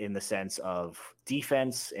 in the sense of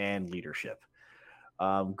defense and leadership.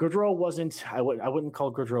 Goodrow wasn't. I wouldn't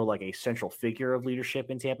call Goodrow like a central figure of leadership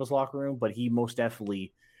in Tampa's locker room, but he most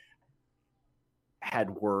definitely had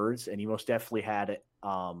words, and he most definitely had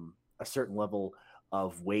a certain level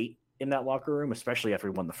of weight in that locker room, especially after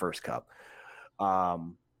he won the first cup.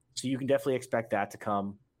 So you can definitely expect that to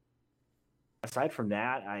come. Aside from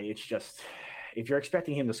that, it's just, if you're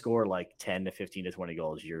expecting him to score 10 to 15 to 20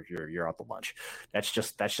 goals, you're out the lunch. That's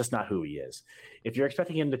just not who he is. If you're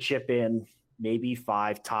expecting him to chip in maybe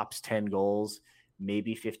 5 tops 10 goals,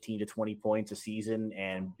 maybe 15 to 20 points a season,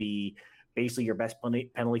 and be basically your best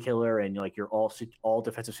penalty killer and your all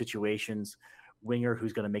defensive situations winger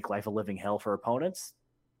who's going to make life a living hell for opponents,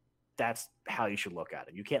 that's how you should look at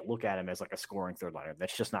him. You can't look at him as a scoring third liner.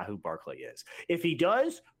 That's just not who Barclay is. If he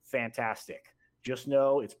does, fantastic. Just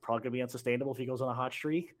know it's probably going to be unsustainable if he goes on a hot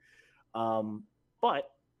streak.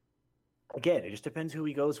 But again, it just depends who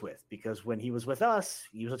he goes with, because when he was with us,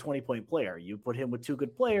 he was a 20-point player. You put him with 2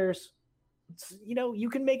 good players, you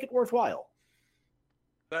can make it worthwhile.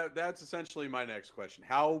 That's essentially my next question.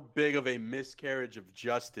 How big of a miscarriage of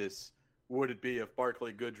justice would it be if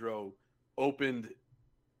Barclay Goodrow opened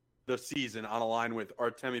the season on a line with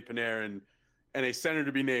Artemi Panarin and a center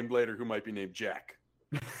to be named later who might be named Jack,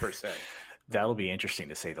 per se? That'll be interesting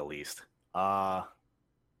to say the least. I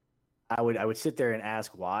would sit there and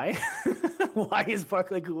ask why. Why is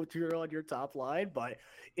Barclay Goodrow on your top line? But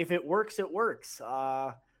if it works, it works.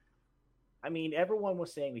 I mean, everyone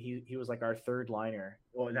was saying that he was like our third liner.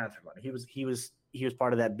 Well, not third liner. He was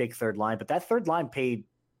part of that big third line, but that third line paid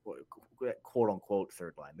quote unquote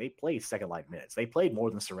third line. They played second line minutes. They played more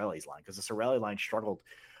than Cirelli's line because the Cirelli line struggled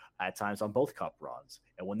at times on both cup runs.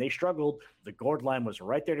 And when they struggled, the Gord line was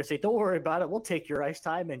right there to say, "Don't worry about it. We'll take your ice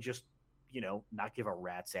time and just, not give a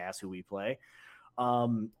rat's ass who we play."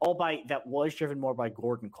 That was driven more by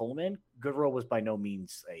Gordon Coleman. Goodrow was by no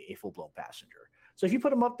means a full-blown passenger. So if you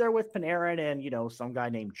put him up there with Panarin and, some guy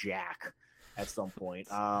named Jack at some point,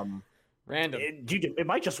 random, it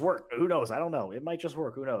might just work. Who knows? I don't know. It might just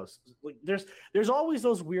work. Who knows? Like, there's always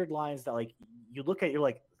those weird lines that like you look at, you're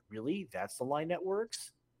like, really? That's the line that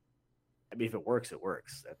works? I mean, if it works, it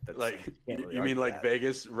works. You mean like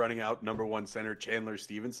Vegas running out number one center Chandler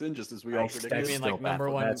Stevenson, just as we all predicted? You mean like number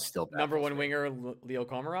one winger Leo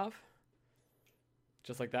Komarov,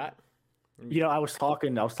 just like that? I was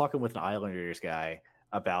talking with an Islanders guy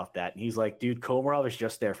about that, and he's like, "Dude, Komarov is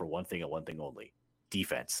just there for one thing and one thing only: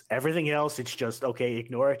 defense. Everything else, it's just okay.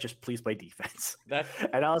 Ignore it. Just please play defense."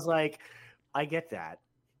 And I was like, "I get that.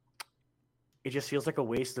 It just feels like a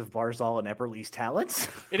waste of Barzal and Eberle's talents."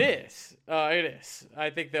 It is. It is. I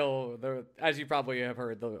think they'll, as you probably have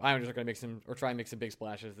heard, the Islanders are going to try and make some big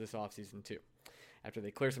splashes this offseason too, after they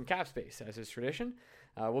clear some cap space, as is tradition.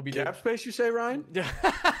 We'll be cap space, you say, Ryan?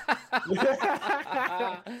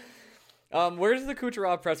 Where does the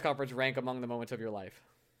Kucherov press conference rank among the moments of your life?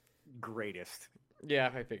 Greatest.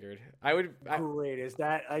 Yeah, I figured. Greatest.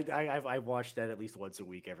 That I watched that at least once a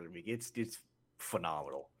week, every week. It's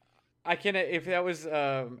phenomenal. If that was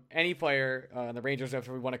any player in the Rangers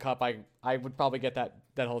after we won a cup, I would probably get that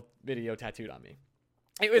whole video tattooed on me.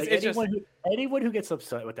 Anyone who gets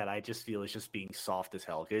upset with that, I just feel is just being soft as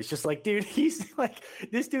hell. It's just like, dude,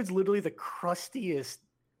 this dude's literally the crustiest.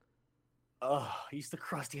 He's the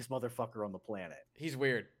crustiest motherfucker on the planet. He's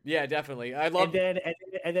weird. Yeah, definitely. I love.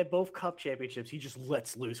 And then both cup championships, he just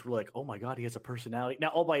lets loose. We're like, oh my god, he has a personality.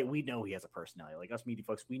 Now, we know he has a personality. Like us media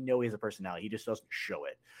folks, we know he has a personality. He just doesn't show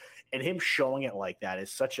it. And him showing it like that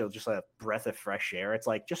is just a breath of fresh air. It's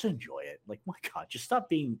like, just enjoy it. Like, my god, just stop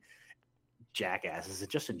being jackasses and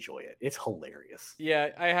just enjoy it. It's hilarious. Yeah,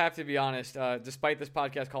 I have to be honest. Despite this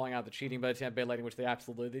podcast calling out the cheating by the Tampa Bay Lightning, which they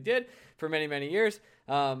absolutely did for many, many years,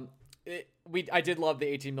 I did love the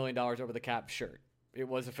 $18 million over the cap shirt. It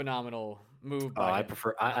was a phenomenal move. I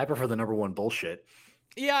prefer the number one bullshit.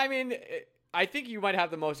 Yeah, I mean, I think you might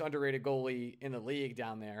have the most underrated goalie in the league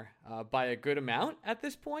down there by a good amount at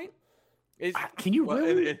this point. Can you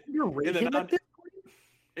really rate him at this point?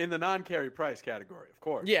 In the non-Carey Price category, of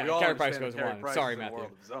course. Yeah, Carey Price goes one. Sorry, Matthew.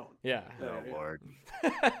 Yeah. Oh, Lord.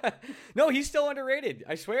 No, he's still underrated.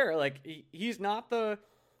 I swear. Like, he's not the...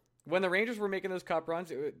 When the Rangers were making those cup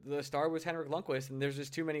runs, the star was Henrik Lundqvist, and there's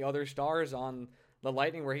just too many other stars on the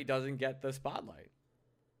Lightning where he doesn't get the spotlight.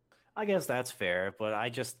 I guess that's fair, but I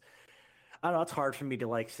don't know. It's hard for me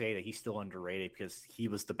to say that he's still underrated because he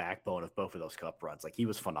was the backbone of both of those cup runs. Like, he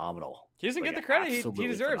was phenomenal. He doesn't get the credit he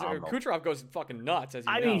deserves. Phenomenal. Kucherov goes fucking nuts. As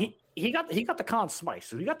you know. Mean, he got the Conn Smythe,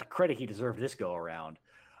 so he got the credit he deserved this go around.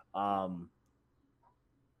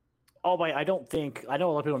 I know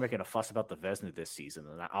a lot of people are making a fuss about the Vezina this season,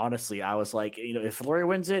 and honestly, I was like, if Fleury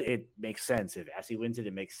wins it, it makes sense. If Essie wins it,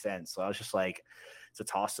 it makes sense. So I was just like, it's a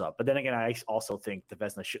toss-up. But then again, I also think the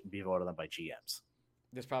Vezina shouldn't be voted on by GMs.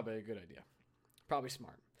 That's probably a good idea. Probably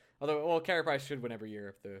smart. Although, Carey Price should win every year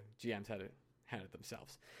if the GMs had it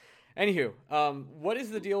themselves. Anywho, what is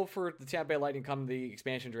the deal for the Tampa Bay Lightning come the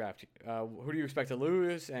expansion draft? Who do you expect to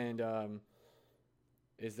lose? And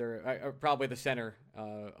is there probably the center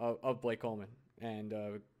of Blake Coleman and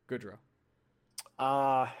Goodrow?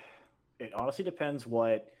 It honestly depends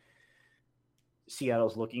what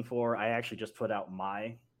Seattle's looking for. I actually just put out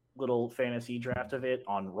my little fantasy draft of it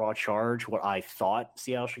on Raw Charge, what I thought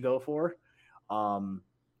Seattle should go for.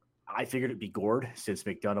 I figured it'd be Gord since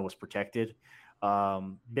McDonough was protected.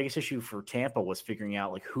 Biggest issue for Tampa was figuring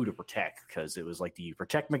out who to protect, because it was do you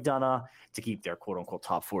protect McDonough to keep their quote unquote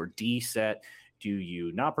top 4D set? Do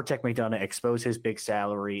you not protect McDonough, expose his big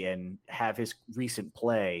salary, and have his recent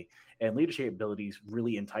play and leadership abilities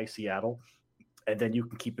really entice Seattle? And then you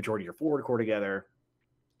can keep majority of your forward core together.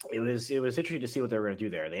 It was interesting to see what they were going to do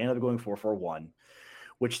there. They ended up going 4-4-1,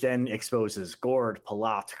 which then exposes Gord,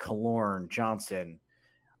 Palat, Killorn, Johnson,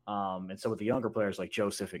 and some of the younger players like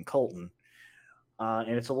Joseph and Colton.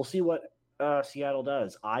 And so we'll see what Seattle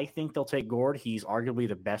does. I think they'll take Gord. He's arguably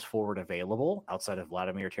the best forward available outside of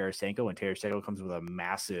Vladimir Tarasenko, and Tarasenko comes with a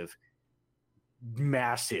massive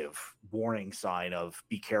warning sign of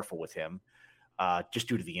be careful with him, just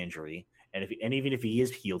due to the injury. And even if he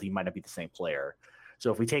is healed, he might not be the same player.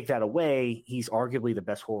 So if we take that away, he's arguably the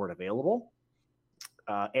best forward available.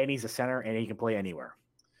 And he's a center, and he can play anywhere.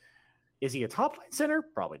 Is he a top line center?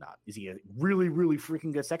 Probably not. Is he a really, really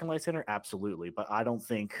freaking good second line center? Absolutely. But I don't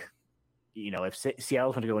think, if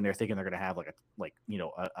Seattle's going to go in there thinking they're going to have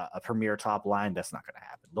a premier top line, that's not going to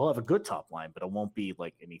happen. They'll have a good top line, but it won't be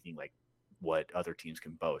like anything like what other teams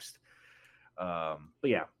can boast. But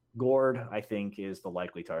yeah, Gord, I think, is the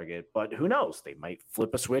likely target. But who knows? They might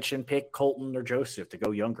flip a switch and pick Colton or Joseph to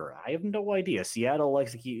go younger. I have no idea.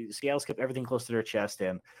 Seattle's kept everything close to their chest,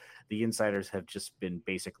 and the insiders have just been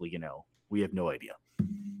basically, we have no idea.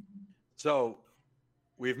 So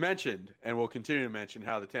we've mentioned, and we'll continue to mention,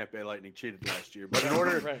 how the Tampa Bay Lightning cheated last year. But in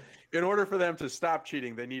order for them to stop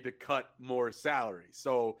cheating, they need to cut more salary.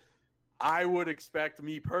 So I would expect,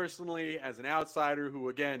 me personally, as an outsider who,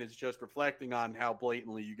 again, is just reflecting on how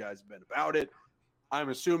blatantly you guys have been about it, I'm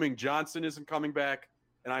assuming Johnson isn't coming back,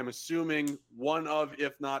 and I'm assuming one of,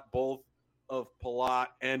 if not both, of Palat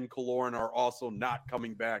and Killorn are also not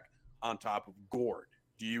coming back on top of Gord.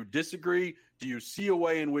 Do you disagree? Do you see a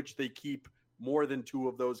way in which they keep more than two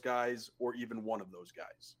of those guys or even one of those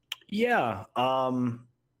guys? Yeah.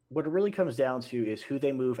 What it really comes down to is who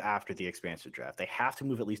they move after the expansion draft. They have to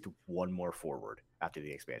move at least one more forward after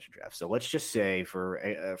the expansion draft. So let's just say,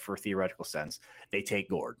 for theoretical sense, they take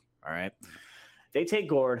Gord. All right. They take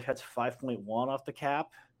Gord. That's 5.1 off the cap.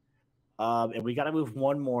 And we got to move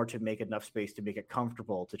one more to make enough space to make it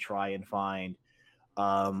comfortable to try and find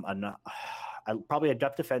probably a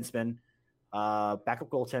depth defenseman, backup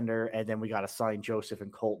goaltender, and then we got to sign Joseph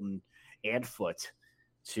and Colton and Foote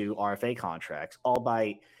to RFA contracts.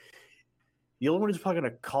 The only one who's probably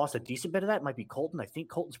going to cost a decent bit of that might be Colton. I think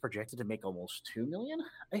Colton's projected to make almost $2 million.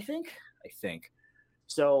 I think.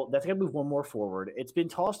 So that's going to move one more forward. It's been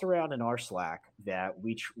tossed around in our Slack that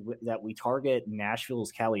we target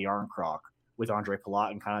Nashville's Calle Yarncroc with Andre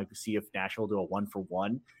Palat and kind of see if Nashville do a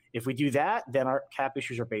 1-for-1. If we do that, then our cap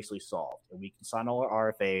issues are basically solved, and we can sign all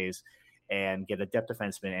our RFAs and get a depth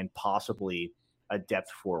defenseman and possibly a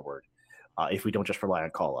depth forward if we don't just rely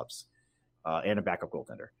on call-ups and a backup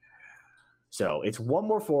goaltender. So it's one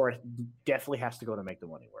more forward. Definitely has to go to make the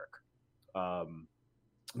money work.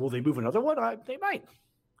 Will they move another one? They might.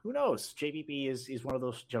 Who knows? JVP is one of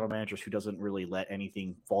those general managers who doesn't really let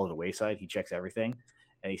anything fall to the wayside. He checks everything,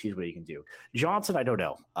 and he sees what he can do. Johnson, I don't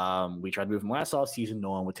know. We tried to move him last offseason. No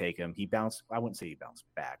one would take him. He bounced. I wouldn't say he bounced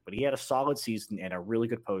back, but he had a solid season and a really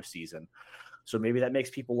good postseason. So maybe that makes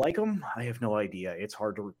people like him. I have no idea. It's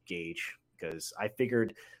hard to gauge because I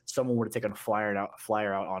figured someone would have taken a flyer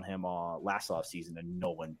out on him last offseason, and no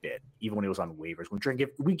one bid, even when he was on waivers. We tried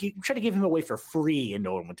to give him away for free, and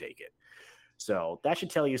no one would take it. So that should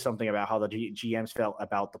tell you something about how the GMs felt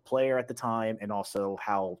about the player at the time, and also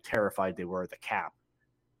how terrified they were of the cap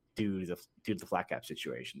due to the flat cap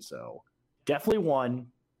situation. So definitely one.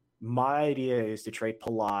 My idea is to trade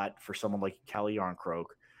Palat for someone like Calle Yarncroc,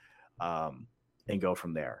 and go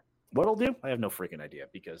from there. What it'll do, I have no freaking idea,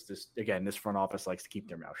 because this front office likes to keep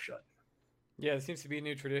their mouth shut. Yeah, it seems to be a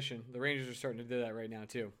new tradition. The Rangers are starting to do that right now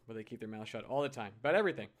too, where they keep their mouth shut all the time about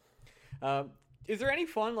everything. Is there any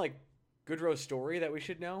fun Goodrow story that we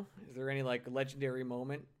should know? Is there any legendary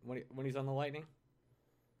moment when he's on the Lightning?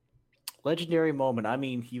 Legendary moment. I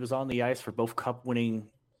mean, he was on the ice for both cup-winning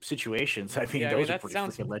situations. Those are pretty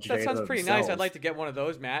freaking legendary. That sounds pretty nice. I'd like to get one of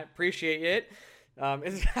those, Matt. Appreciate it.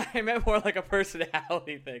 I meant more like a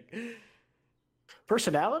personality thing.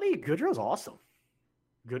 Personality? Goodrow's awesome.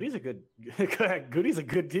 Goody's a good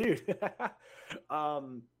dude.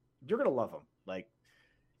 You're gonna love him.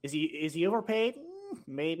 Is he overpaid?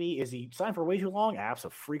 Maybe. Is he signed for way too long?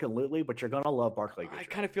 Absolutely. But you're gonna love Barclay Goodrow. I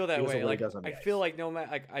kind of feel that way. I feel like no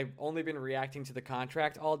matter, I've only been reacting to the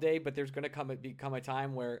contract all day, but there's gonna become a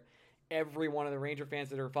time where every one of the Ranger fans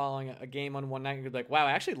that are following a game on one night are like, "Wow,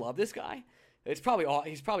 I actually love this guy." He's probably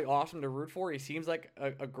awesome to root for. He seems like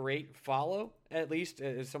a great follow, at least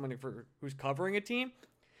as someone who's covering a team.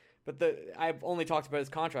 But I've only talked about his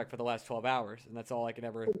contract for the last 12 hours, and that's all I can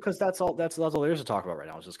ever. Because that's all there is to talk about right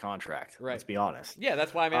now is his contract. Right. Let's be honest. Yeah,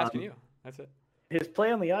 that's why I'm asking you. That's it. His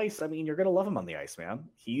play on the ice. I mean, you're gonna love him on the ice, man.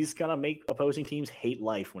 He's gonna make opposing teams hate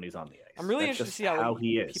life when he's on the ice. I'm really interested to see how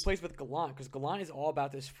he is. He plays with Gallant, because Gallant is all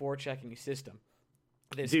about this forechecking system.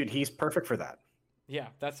 Dude, he's perfect for that. Yeah,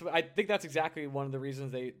 I think that's exactly one of the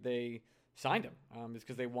reasons they signed him, is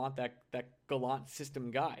because they want that Gallant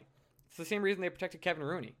system guy. It's the same reason they protected Kevin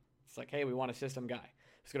Rooney. It's like, hey, we want a system guy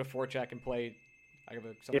who's going to forecheck and play.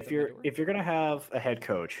 If you're going to have a head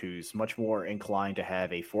coach who's much more inclined to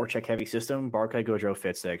have a forecheck heavy system, Barclay Goodrow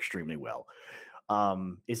fits that extremely well.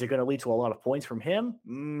 Is it going to lead to a lot of points from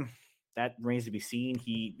him? That remains to be seen.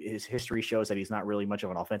 His history shows that he's not really much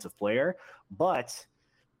of an offensive player, but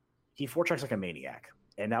he forechecks like a maniac,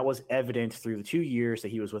 and that was evident through the 2 years that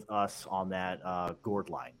he was with us on that Gord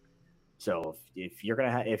line. So if you're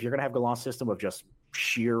gonna have Gallant's system of just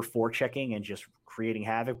sheer forechecking and just creating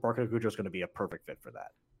havoc, Barclay Goodrow is going to be a perfect fit for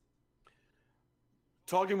that.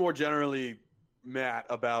 Talking more generally, Matt,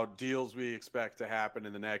 about deals we expect to happen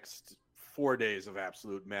in the next 4 days of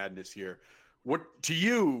absolute madness here. What to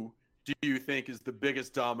you do you think is the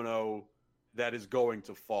biggest domino that is going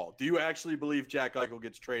to fall? Do you actually believe Jack Eichel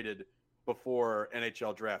gets traded before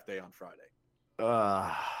NHL draft day on Friday?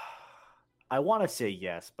 I want to say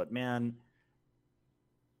yes, but man,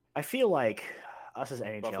 I feel like us as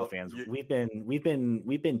NHL Buffalo, fans, we've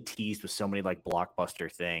been teased with so many like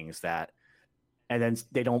blockbuster things that, and then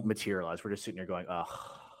they don't materialize. We're just sitting there going, ugh,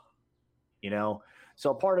 you know.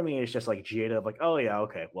 So part of me is just like jaded of like, oh yeah,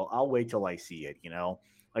 okay, well I'll wait till I see it, you know.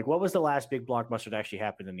 Like, what was the last big blockbuster that actually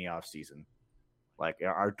happened in the offseason? Like,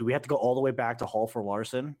 do we have to go all the way back to Hall for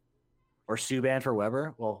Larson or Subban for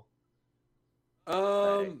Weber? Well,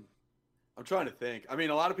 I'm trying to think. I mean,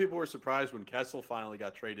 a lot of people were surprised when Kessel finally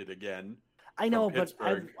got traded again. I know, but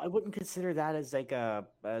I wouldn't consider that as like a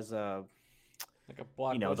blockbuster,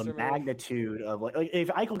 you know, the magnitude of like if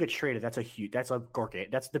Eichel gets traded,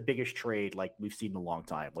 that's the biggest trade like we've seen in a long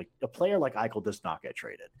time. Like a player like Eichel does not get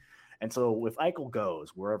traded. And so if Eichel goes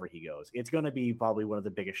wherever he goes, it's going to be probably one of the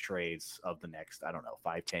biggest trades of the next, I don't know,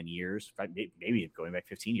 5-10 years, maybe going back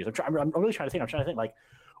 15 years. I'm really trying to think. Like,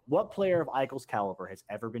 what player of Eichel's caliber has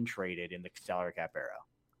ever been traded in the salary cap era?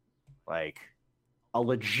 Like a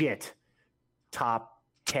legit top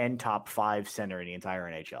 10, top 5 center in the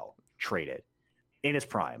entire NHL traded in his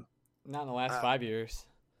prime. Not in the last 5 years.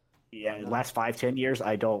 Yeah, in the last 5-10 years,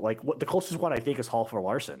 I don't like. What the closest one I think is Hall for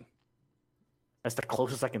Larson. That's the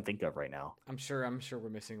closest I can think of right now. I'm sure we're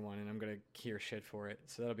missing one, and I'm gonna hear shit for it,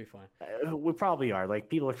 so that'll be fun. We probably are. Like,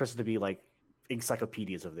 people expect us to be like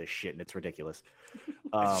encyclopedias of this shit, and it's ridiculous.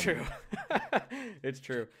 It's true. It's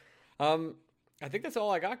true. I think that's all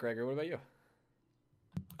I got, Gregor. What about you?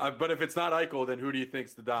 But if it's not Eichel, then who do you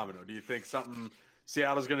think's the domino? Do you think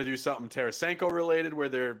Seattle's going to do something Tarasenko related, where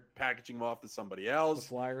they're packaging him off to somebody else? The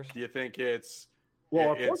Flyers. Do you think it's?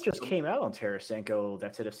 Well, a report just came out on Tarasenko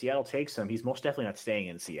that said if Seattle takes him, he's most definitely not staying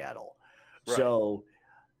in Seattle. Right. So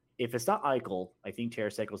if it's not Eichel, I think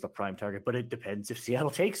Tarasenko is the prime target, but it depends if Seattle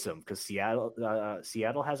takes him, because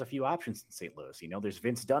Seattle has a few options in St. Louis. You know, there's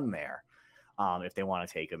Vince Dunn there if they want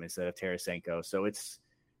to take him instead of Tarasenko. So it's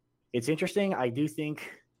interesting. I do think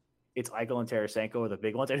it's Eichel and Tarasenko are the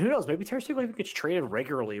big ones. And who knows, maybe Tarasenko even gets traded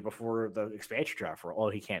regularly before the expansion draft.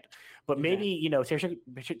 He can't. But maybe, you know,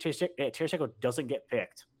 Tarasenko doesn't get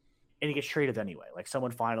picked, and he gets traded anyway. Like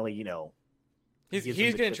someone finally, you know. He's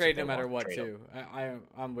getting traded no matter what, too.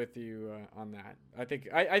 I'm with you on that.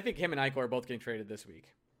 I think him and Eichel are both getting traded this week.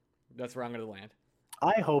 That's where I'm going to land.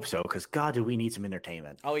 I hope so, because, God, do we need some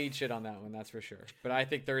entertainment. I'll eat shit on that one, that's for sure. But I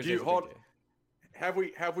think Thursday. Have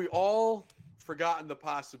we all forgotten the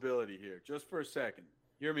possibility here? Just for a second,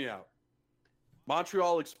 hear me out.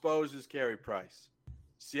 Montreal exposes Carey Price.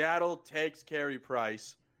 Seattle takes Carey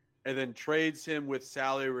Price and then trades him with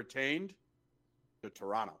salary retained to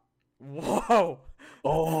Toronto. Whoa!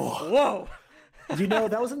 Whoa! You know,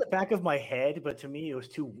 that was in the back of my head, but to me, it was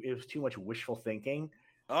too much wishful thinking.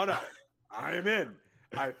 Oh no, I am in.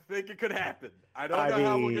 I think it could happen. I don't know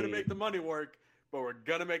how we're gonna make the money work, but we're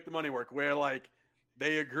gonna make the money work. Where like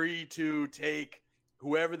they agree to take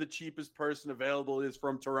whoever the cheapest person available is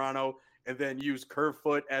from Toronto, and then use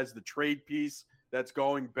Kerfoot as the trade piece that's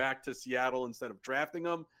going back to Seattle instead of drafting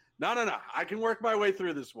them. No. I can work my way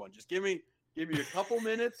through this one. Just give me a couple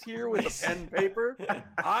minutes here with a pen and paper.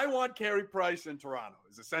 I want Carey Price in Toronto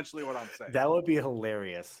is essentially what I'm saying. That would be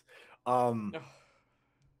hilarious. God,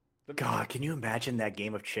 can you imagine that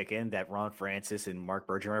game of chicken that Ron Francis and Mark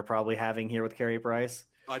Bergevin are probably having here with Carey Price?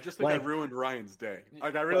 I just think I ruined Ryan's day.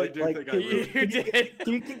 Like, I really do think I ruined you did.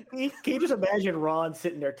 Can you just imagine Ron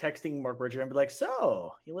sitting there texting Mark Bergevin and be like,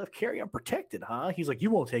 so, you left Carey unprotected, huh? He's like, you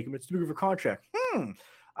won't take him. It's too big of a contract.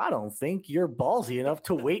 I don't think you're ballsy enough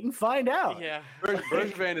to wait and find out. Yeah.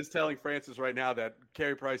 Bergevin is telling Francis right now that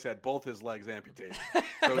Carey Price had both his legs amputated.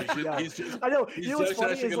 So he's just, I know. he's You know what's just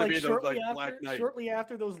funny actually is gonna like be the, Black Knight. shortly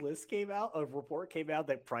after those lists came out, a report came out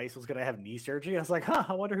that Price was going to have knee surgery. I was like,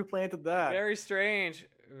 I wonder who planted that. Very strange.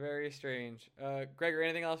 Very strange. Gregor,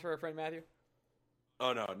 anything else for our friend Matthew?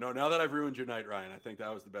 Oh, no. Now that I've ruined your night, Ryan, I think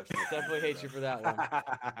that was the best. Definitely hate you for that one.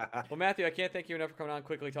 Well, Matthew, I can't thank you enough for coming on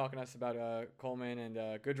quickly talking to us about Coleman and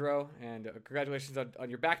Goodrow. And congratulations on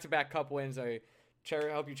your back-to-back Cup wins. I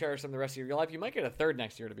hope you cherish them the rest of your life. You might get a third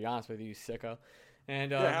next year, to be honest with you, sicko.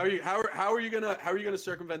 And how are you gonna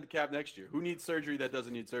circumvent the cap next year? Who needs surgery that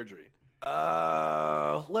doesn't need surgery?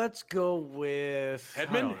 Let's go with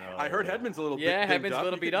Hedman. I heard Hedman's a little bit. Yeah, Hedman's a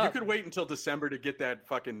little beat up. You could wait until December to get that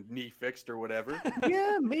fucking knee fixed or whatever.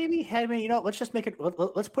 Yeah, maybe Hedman. You know, let's just make it.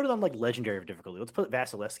 Let's put it on like legendary difficulty. Let's put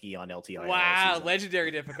Vasilevsky on LTI. Wow,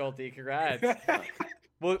 legendary difficulty. Congrats.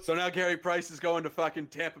 Well, so now Carey Price is going to fucking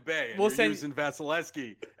Tampa Bay, and you're using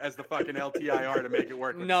Vasilevsky as the fucking LTIR to make it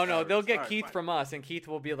work. No, they'll get Keith from us, and Keith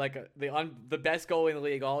will be like the best goalie in the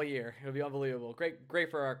league all year. It'll be unbelievable.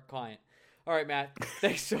 Great for our client. All right, Matt.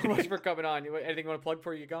 Thanks so much for coming on. Anything you want to plug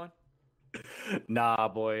before you get going? Nah,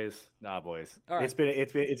 boys. All right. It's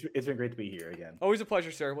been great to be here again. Always a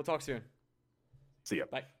pleasure, sir. We'll talk soon. See ya.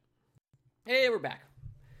 Bye. Hey, we're back.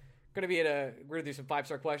 We're gonna do some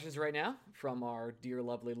 5-star questions right now from our dear,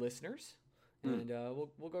 lovely listeners, and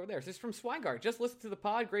we'll go over there. This is from Swinegard. Just listen to the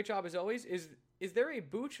pod. Great job as always. Is there a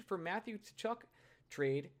Booch for Matthew Tkachuk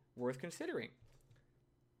trade worth considering?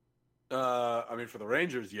 I mean, for the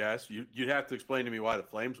Rangers, yes. You'd have to explain to me why the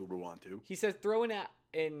Flames would want to. He says throw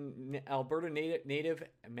in Alberta native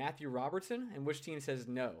Matthew Robertson, and which team says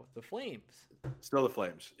no? The Flames. Still the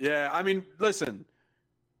Flames. Yeah, I mean, listen.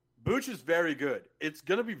 Booch is very good. It's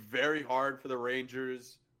going to be very hard for the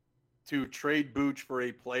Rangers to trade Booch for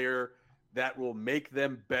a player that will make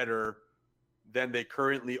them better than they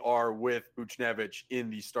currently are with Buchnevich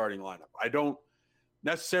in the starting lineup. I don't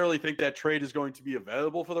necessarily think that trade is going to be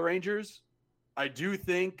available for the Rangers. I do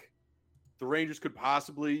think the Rangers could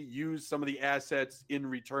possibly use some of the assets in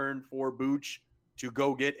return for Booch to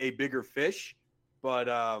go get a bigger fish, but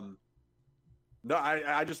no,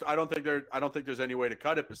 I don't think there's any way to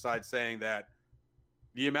cut it besides saying that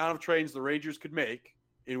the amount of trades the Rangers could make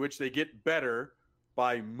in which they get better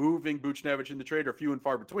by moving Buchnevich in the trade are few and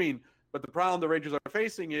far between. But the problem the Rangers are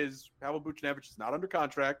facing is Pavel Buchnevich is not under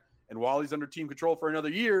contract, and while he's under team control for another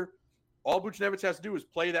year, all Buchnevich has to do is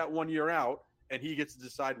play that 1 year out, and he gets to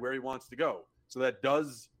decide where he wants to go. So that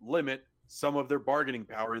does limit some of their bargaining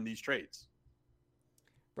power in these trades.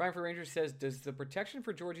 Brian for Rangers says, does the protection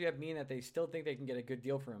for Georgiev mean that they still think they can get a good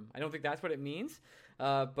deal for him? I don't think that's what it means.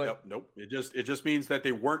 But nope. It just means that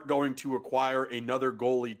they weren't going to acquire another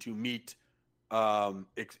goalie to meet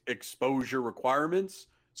exposure requirements.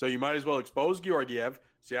 So you might as well expose Georgiev.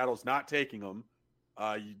 Seattle's not taking him,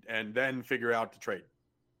 and then figure out to trade.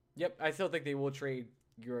 Yep, I still think they will trade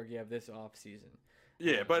Georgiev this offseason.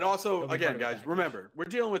 Yeah, but also, again, guys, remember, we're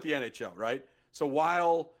dealing with the NHL, right? So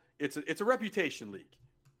while it's a reputation league,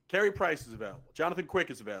 Carey Price is available. Jonathan Quick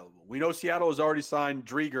is available. We know Seattle has already signed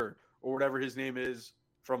Drieger, or whatever his name is,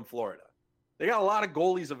 from Florida. They got a lot of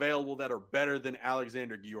goalies available that are better than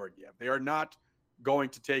Alexander Georgiev. They are not going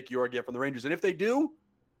to take Georgiev from the Rangers. And if they do,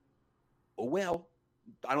 oh well.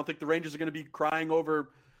 I don't think the Rangers are going to be crying over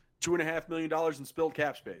 $2.5 million in spilled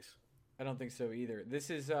cap space. I don't think so either. This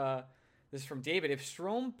is from David. If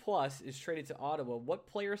Strome Plus is traded to Ottawa, what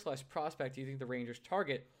player/prospect do you think the Rangers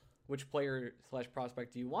target? Which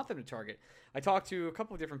player/prospect do you want them to target? I talked to a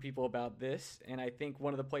couple of different people about this, and I think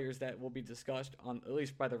one of the players that will be discussed on at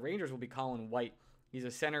least by the Rangers will be Colin White. He's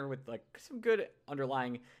a center with like some good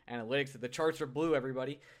underlying analytics. The charts are blue,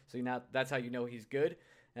 everybody. So that's how you know he's good.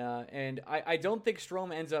 And I don't think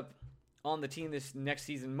Strome ends up on the team this next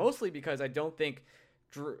season, mostly because I don't think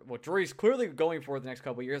Drury's clearly going for the next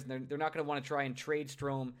couple of years, and they're not going to want to try and trade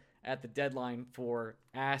Strome at the deadline for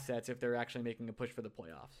assets if they're actually making a push for the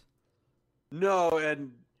playoffs. No,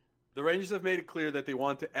 and the Rangers have made it clear that they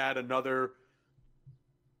want to add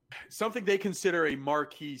something they consider a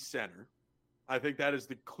marquee center. I think that is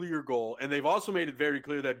the clear goal. And they've also made it very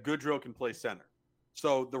clear that Goodrow can play center.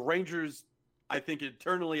 So the Rangers, I think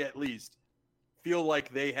internally at least, feel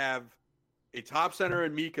like they have a top center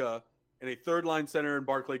in Mika and a third-line center in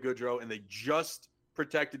Barclay Goodrow, and they just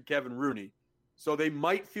protected Kevin Rooney. So they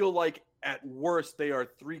might feel like, at worst, they are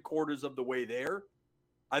 3/4 of the way there.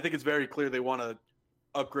 I think it's very clear they want to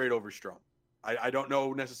upgrade over Strome. I don't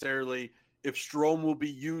know necessarily if Strome will be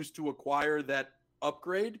used to acquire that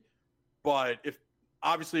upgrade, but if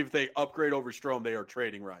they upgrade over Strome, they are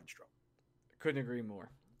trading Ryan Strome. Couldn't agree more.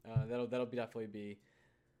 That'll definitely be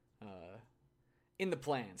in the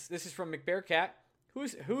plans. This is from McBearcat.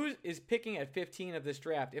 Who is picking at 15 of this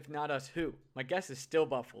draft? If not us, who? My guess is still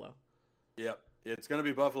Buffalo. Yep, it's going to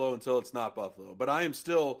be Buffalo until it's not Buffalo. But I am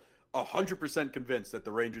still 100% convinced that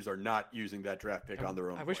the Rangers are not using that draft pick on their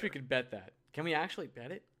own. I wish we could bet that. Can we actually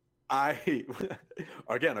bet it?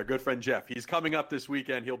 Again, our good friend Jeff, he's coming up this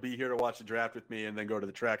weekend. He'll be here to watch the draft with me and then go to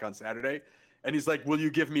the track on Saturday. And he's like, will you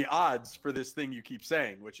give me odds for this thing you keep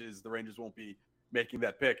saying, which is the Rangers won't be making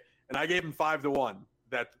that pick? And I gave him 5-1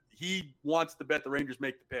 that he wants to bet the Rangers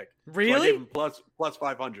make the pick. Really? So I gave him plus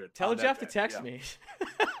 500. Tell Jeff to text me.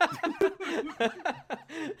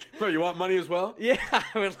 Bro, you want money as well? Yeah,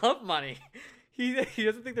 I would love money. He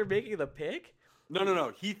doesn't think they're making the pick?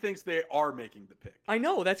 No. He thinks they are making the pick. I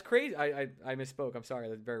know. That's crazy. I misspoke. I'm sorry.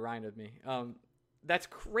 That's very Ryan of me. That's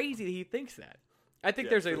crazy that he thinks that. I think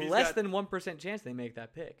there's a less than 1% chance they make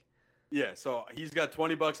that pick. Yeah, so he's got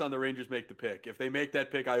 $20 on the Rangers make the pick. If they make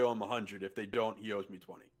that pick, I owe him 100. If they don't, he owes me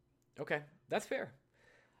 20. Okay, that's fair.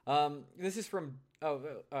 This is from.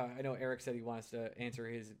 I know Eric said he wants to answer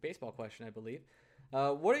his baseball question, I believe.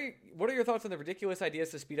 What are your thoughts on the ridiculous ideas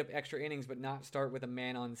to speed up extra innings but not start with a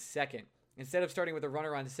man on second? Instead of starting with a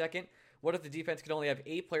runner on second, what if the defense could only have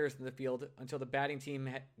 8 players in the field until the batting team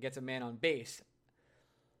gets a man on base?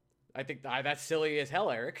 I think that's silly as hell,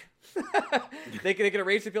 Eric. They can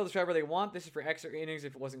arrange the field to wherever they want. This is for extra innings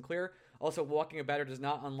if it wasn't clear. Also, walking a batter does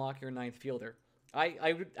not unlock your 9th fielder.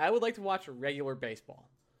 I would like to watch regular baseball.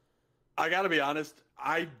 I got to be honest.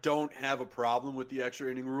 I don't have a problem with the extra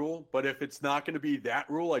inning rule, but if it's not going to be that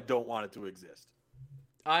rule, I don't want it to exist.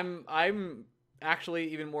 I'm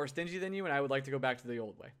actually even more stingy than you, and I would like to go back to the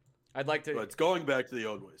old way. I'd like to. But it's going back to the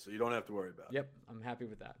old way, so you don't have to worry about it. Yep, I'm happy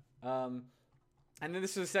with that. And then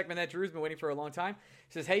this is a segment that Drew's been waiting for a long time.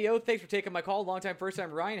 He says, hey, yo, thanks for taking my call. Long time, first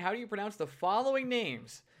time. Ryan, how do you pronounce the following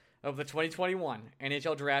names of the 2021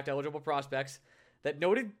 NHL draft eligible prospects that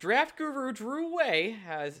noted draft guru Drew Way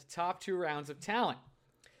has top 2 rounds of talent?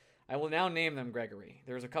 I will now name them, Gregory.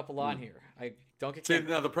 There's a couple on here. I don't get. See,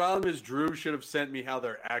 now the problem is Drew should have sent me how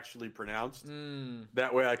they're actually pronounced.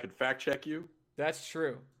 That way I could fact check you. That's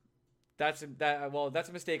true. That's a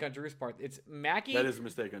mistake on Drew's part. It's Mackie. That is a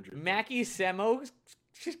mistake on Drew's part. Mackie Semo,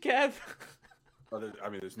 Kev.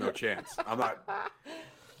 There's no chance. I'm not.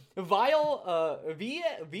 Ville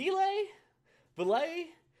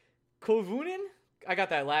Kovunin. I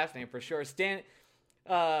got that last name for sure.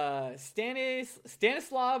 Stanislav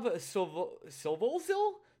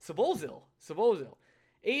Sovolzil.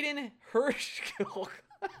 Aiden Hirschkill.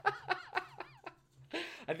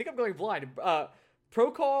 I think I'm going blind.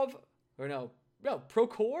 Prokor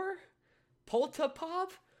Poltapov.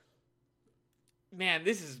 Man,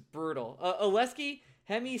 this is brutal. Oleski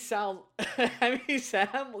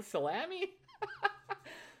Salami.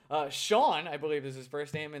 Sean, I believe is his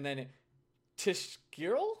first name, and then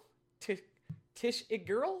Tishgirl,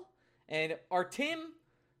 and Artem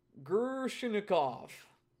Gershunikov.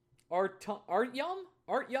 Artyom.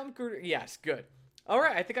 Yes, good. All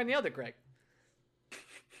right, I think I nailed it, Greg.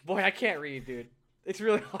 Boy, I can't read, dude. It's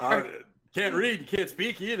really hard. Can't read, you can't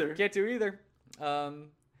speak either. Can't do either.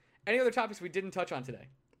 Any other topics we didn't touch on today?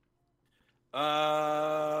 Don't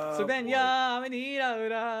ever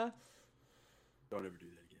do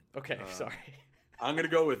that again. Okay, sorry. I'm gonna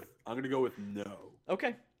go with no.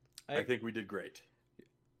 Okay. I think we did great.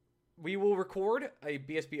 We will record a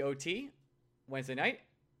BSB OT Wednesday night.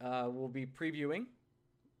 We'll be previewing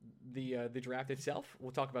the draft itself.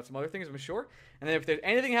 We'll talk about some other things, I'm sure. And then if there's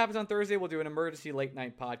anything happens on Thursday, we'll do an emergency late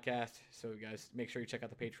night podcast. So you guys make sure you check out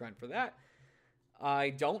the Patreon for that. I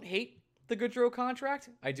don't hate the Goodrow contract.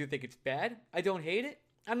 I do think it's bad. I don't hate it.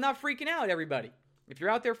 I'm not freaking out, everybody. If you're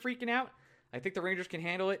out there freaking out, I think the Rangers can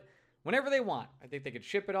handle it whenever they want. I think they can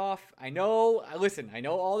ship it off. I know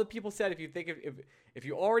all the people said if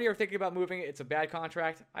you already are thinking about moving it, it's a bad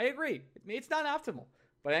contract. I agree. It's not optimal.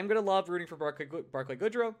 But I'm going to love rooting for Barclay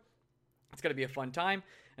Goodrow. It's going to be a fun time,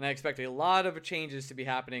 and I expect a lot of changes to be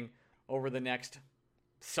happening over the next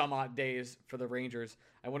some odd days for the Rangers.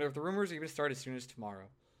 I wonder if the rumors even start as soon as tomorrow.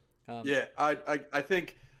 I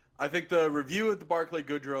think the review of the Barclay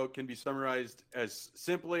Goodrow can be summarized as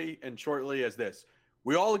simply and shortly as this.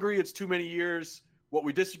 We all agree it's too many years. What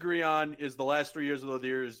we disagree on is the last 3 years of those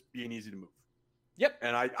years being easy to move. Yep.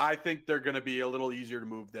 And I think they're going to be a little easier to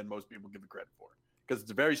move than most people give it credit for because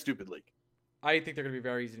it's a very stupid league. I think they're going to be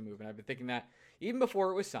very easy to move, and I've been thinking that even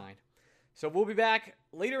before it was signed. So we'll be back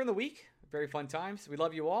later in the week. Very fun times. We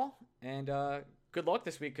love you all, and good luck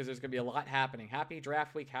this week because there's going to be a lot happening. Happy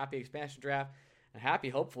draft week, happy expansion draft, and happy,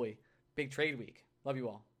 hopefully, big trade week. Love you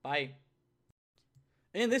all. Bye.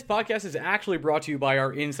 And this podcast is actually brought to you by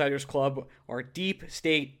our Insiders Club, our deep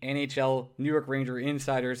state NHL New York Ranger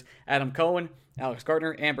insiders, Adam Cohen, Alex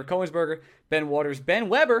Gardner, Amber Cohensberger, Ben Waters, Ben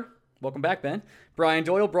Weber. Welcome back, Ben. Brian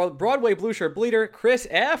Doyle, Broadway Blue Shirt Bleeder, Chris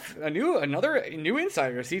F., another new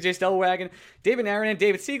insider, CJ Stellwagen, David Aaron,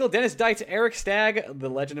 David Siegel, Dennis Deitz, Eric Stagg, the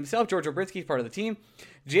legend himself, George Obrinsky, part of the team,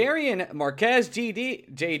 Jarian Marquez,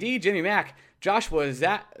 JD, Jimmy Mack, Joshua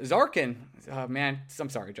Zarkin, oh man, I'm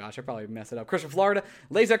sorry, Josh, I probably messed it up, Christopher Florida,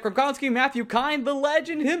 Lazek Kronkonski, Matthew Kine, the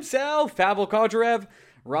legend himself, Pavel Kodrev,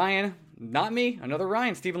 Ryan, not me, another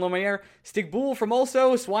Ryan, Stephen Lomayer, Stig Bull from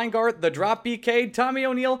Also, Swinegart, The Drop BK, Tommy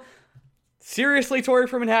O'Neill, seriously, Tori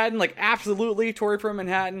from Manhattan, like absolutely Tori from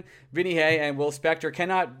Manhattan, Vinny Hay, and Will Spector.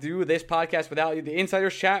 Cannot do this podcast without you. The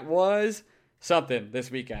Insiders Chat was something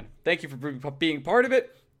this weekend. Thank you for being part of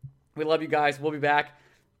it. We love you guys. We'll be back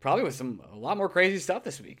probably with a lot more crazy stuff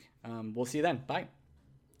this week. We'll see you then. Bye.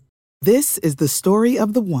 This is the story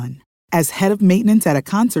of the one. As head of maintenance at a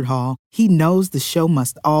concert hall, he knows the show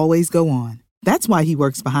must always go on. That's why he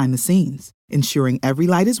works behind the scenes, ensuring every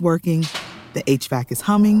light is working, the HVAC is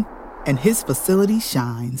humming, and his facility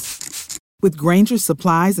shines. With Grainger's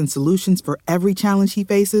supplies and solutions for every challenge he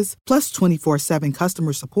faces, plus 24/7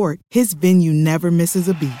 customer support, his venue never misses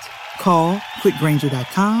a beat. Call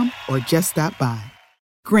quickgrainger.com or just stop by.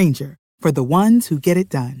 Grainger, for the ones who get it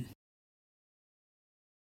done.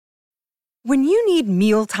 When you need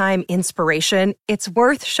mealtime inspiration, it's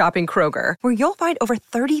worth shopping Kroger, where you'll find over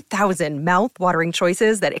 30,000 mouth-watering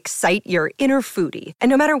choices that excite your inner foodie. And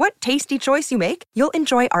no matter what tasty choice you make, you'll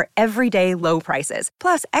enjoy our everyday low prices,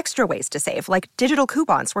 plus extra ways to save, like digital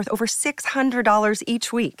coupons worth over $600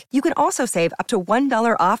 each week. You can also save up to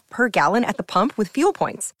 $1 off per gallon at the pump with fuel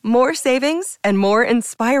points. More savings and more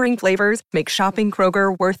inspiring flavors make shopping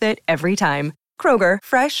Kroger worth it every time. Kroger,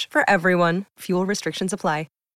 fresh for everyone. Fuel restrictions apply.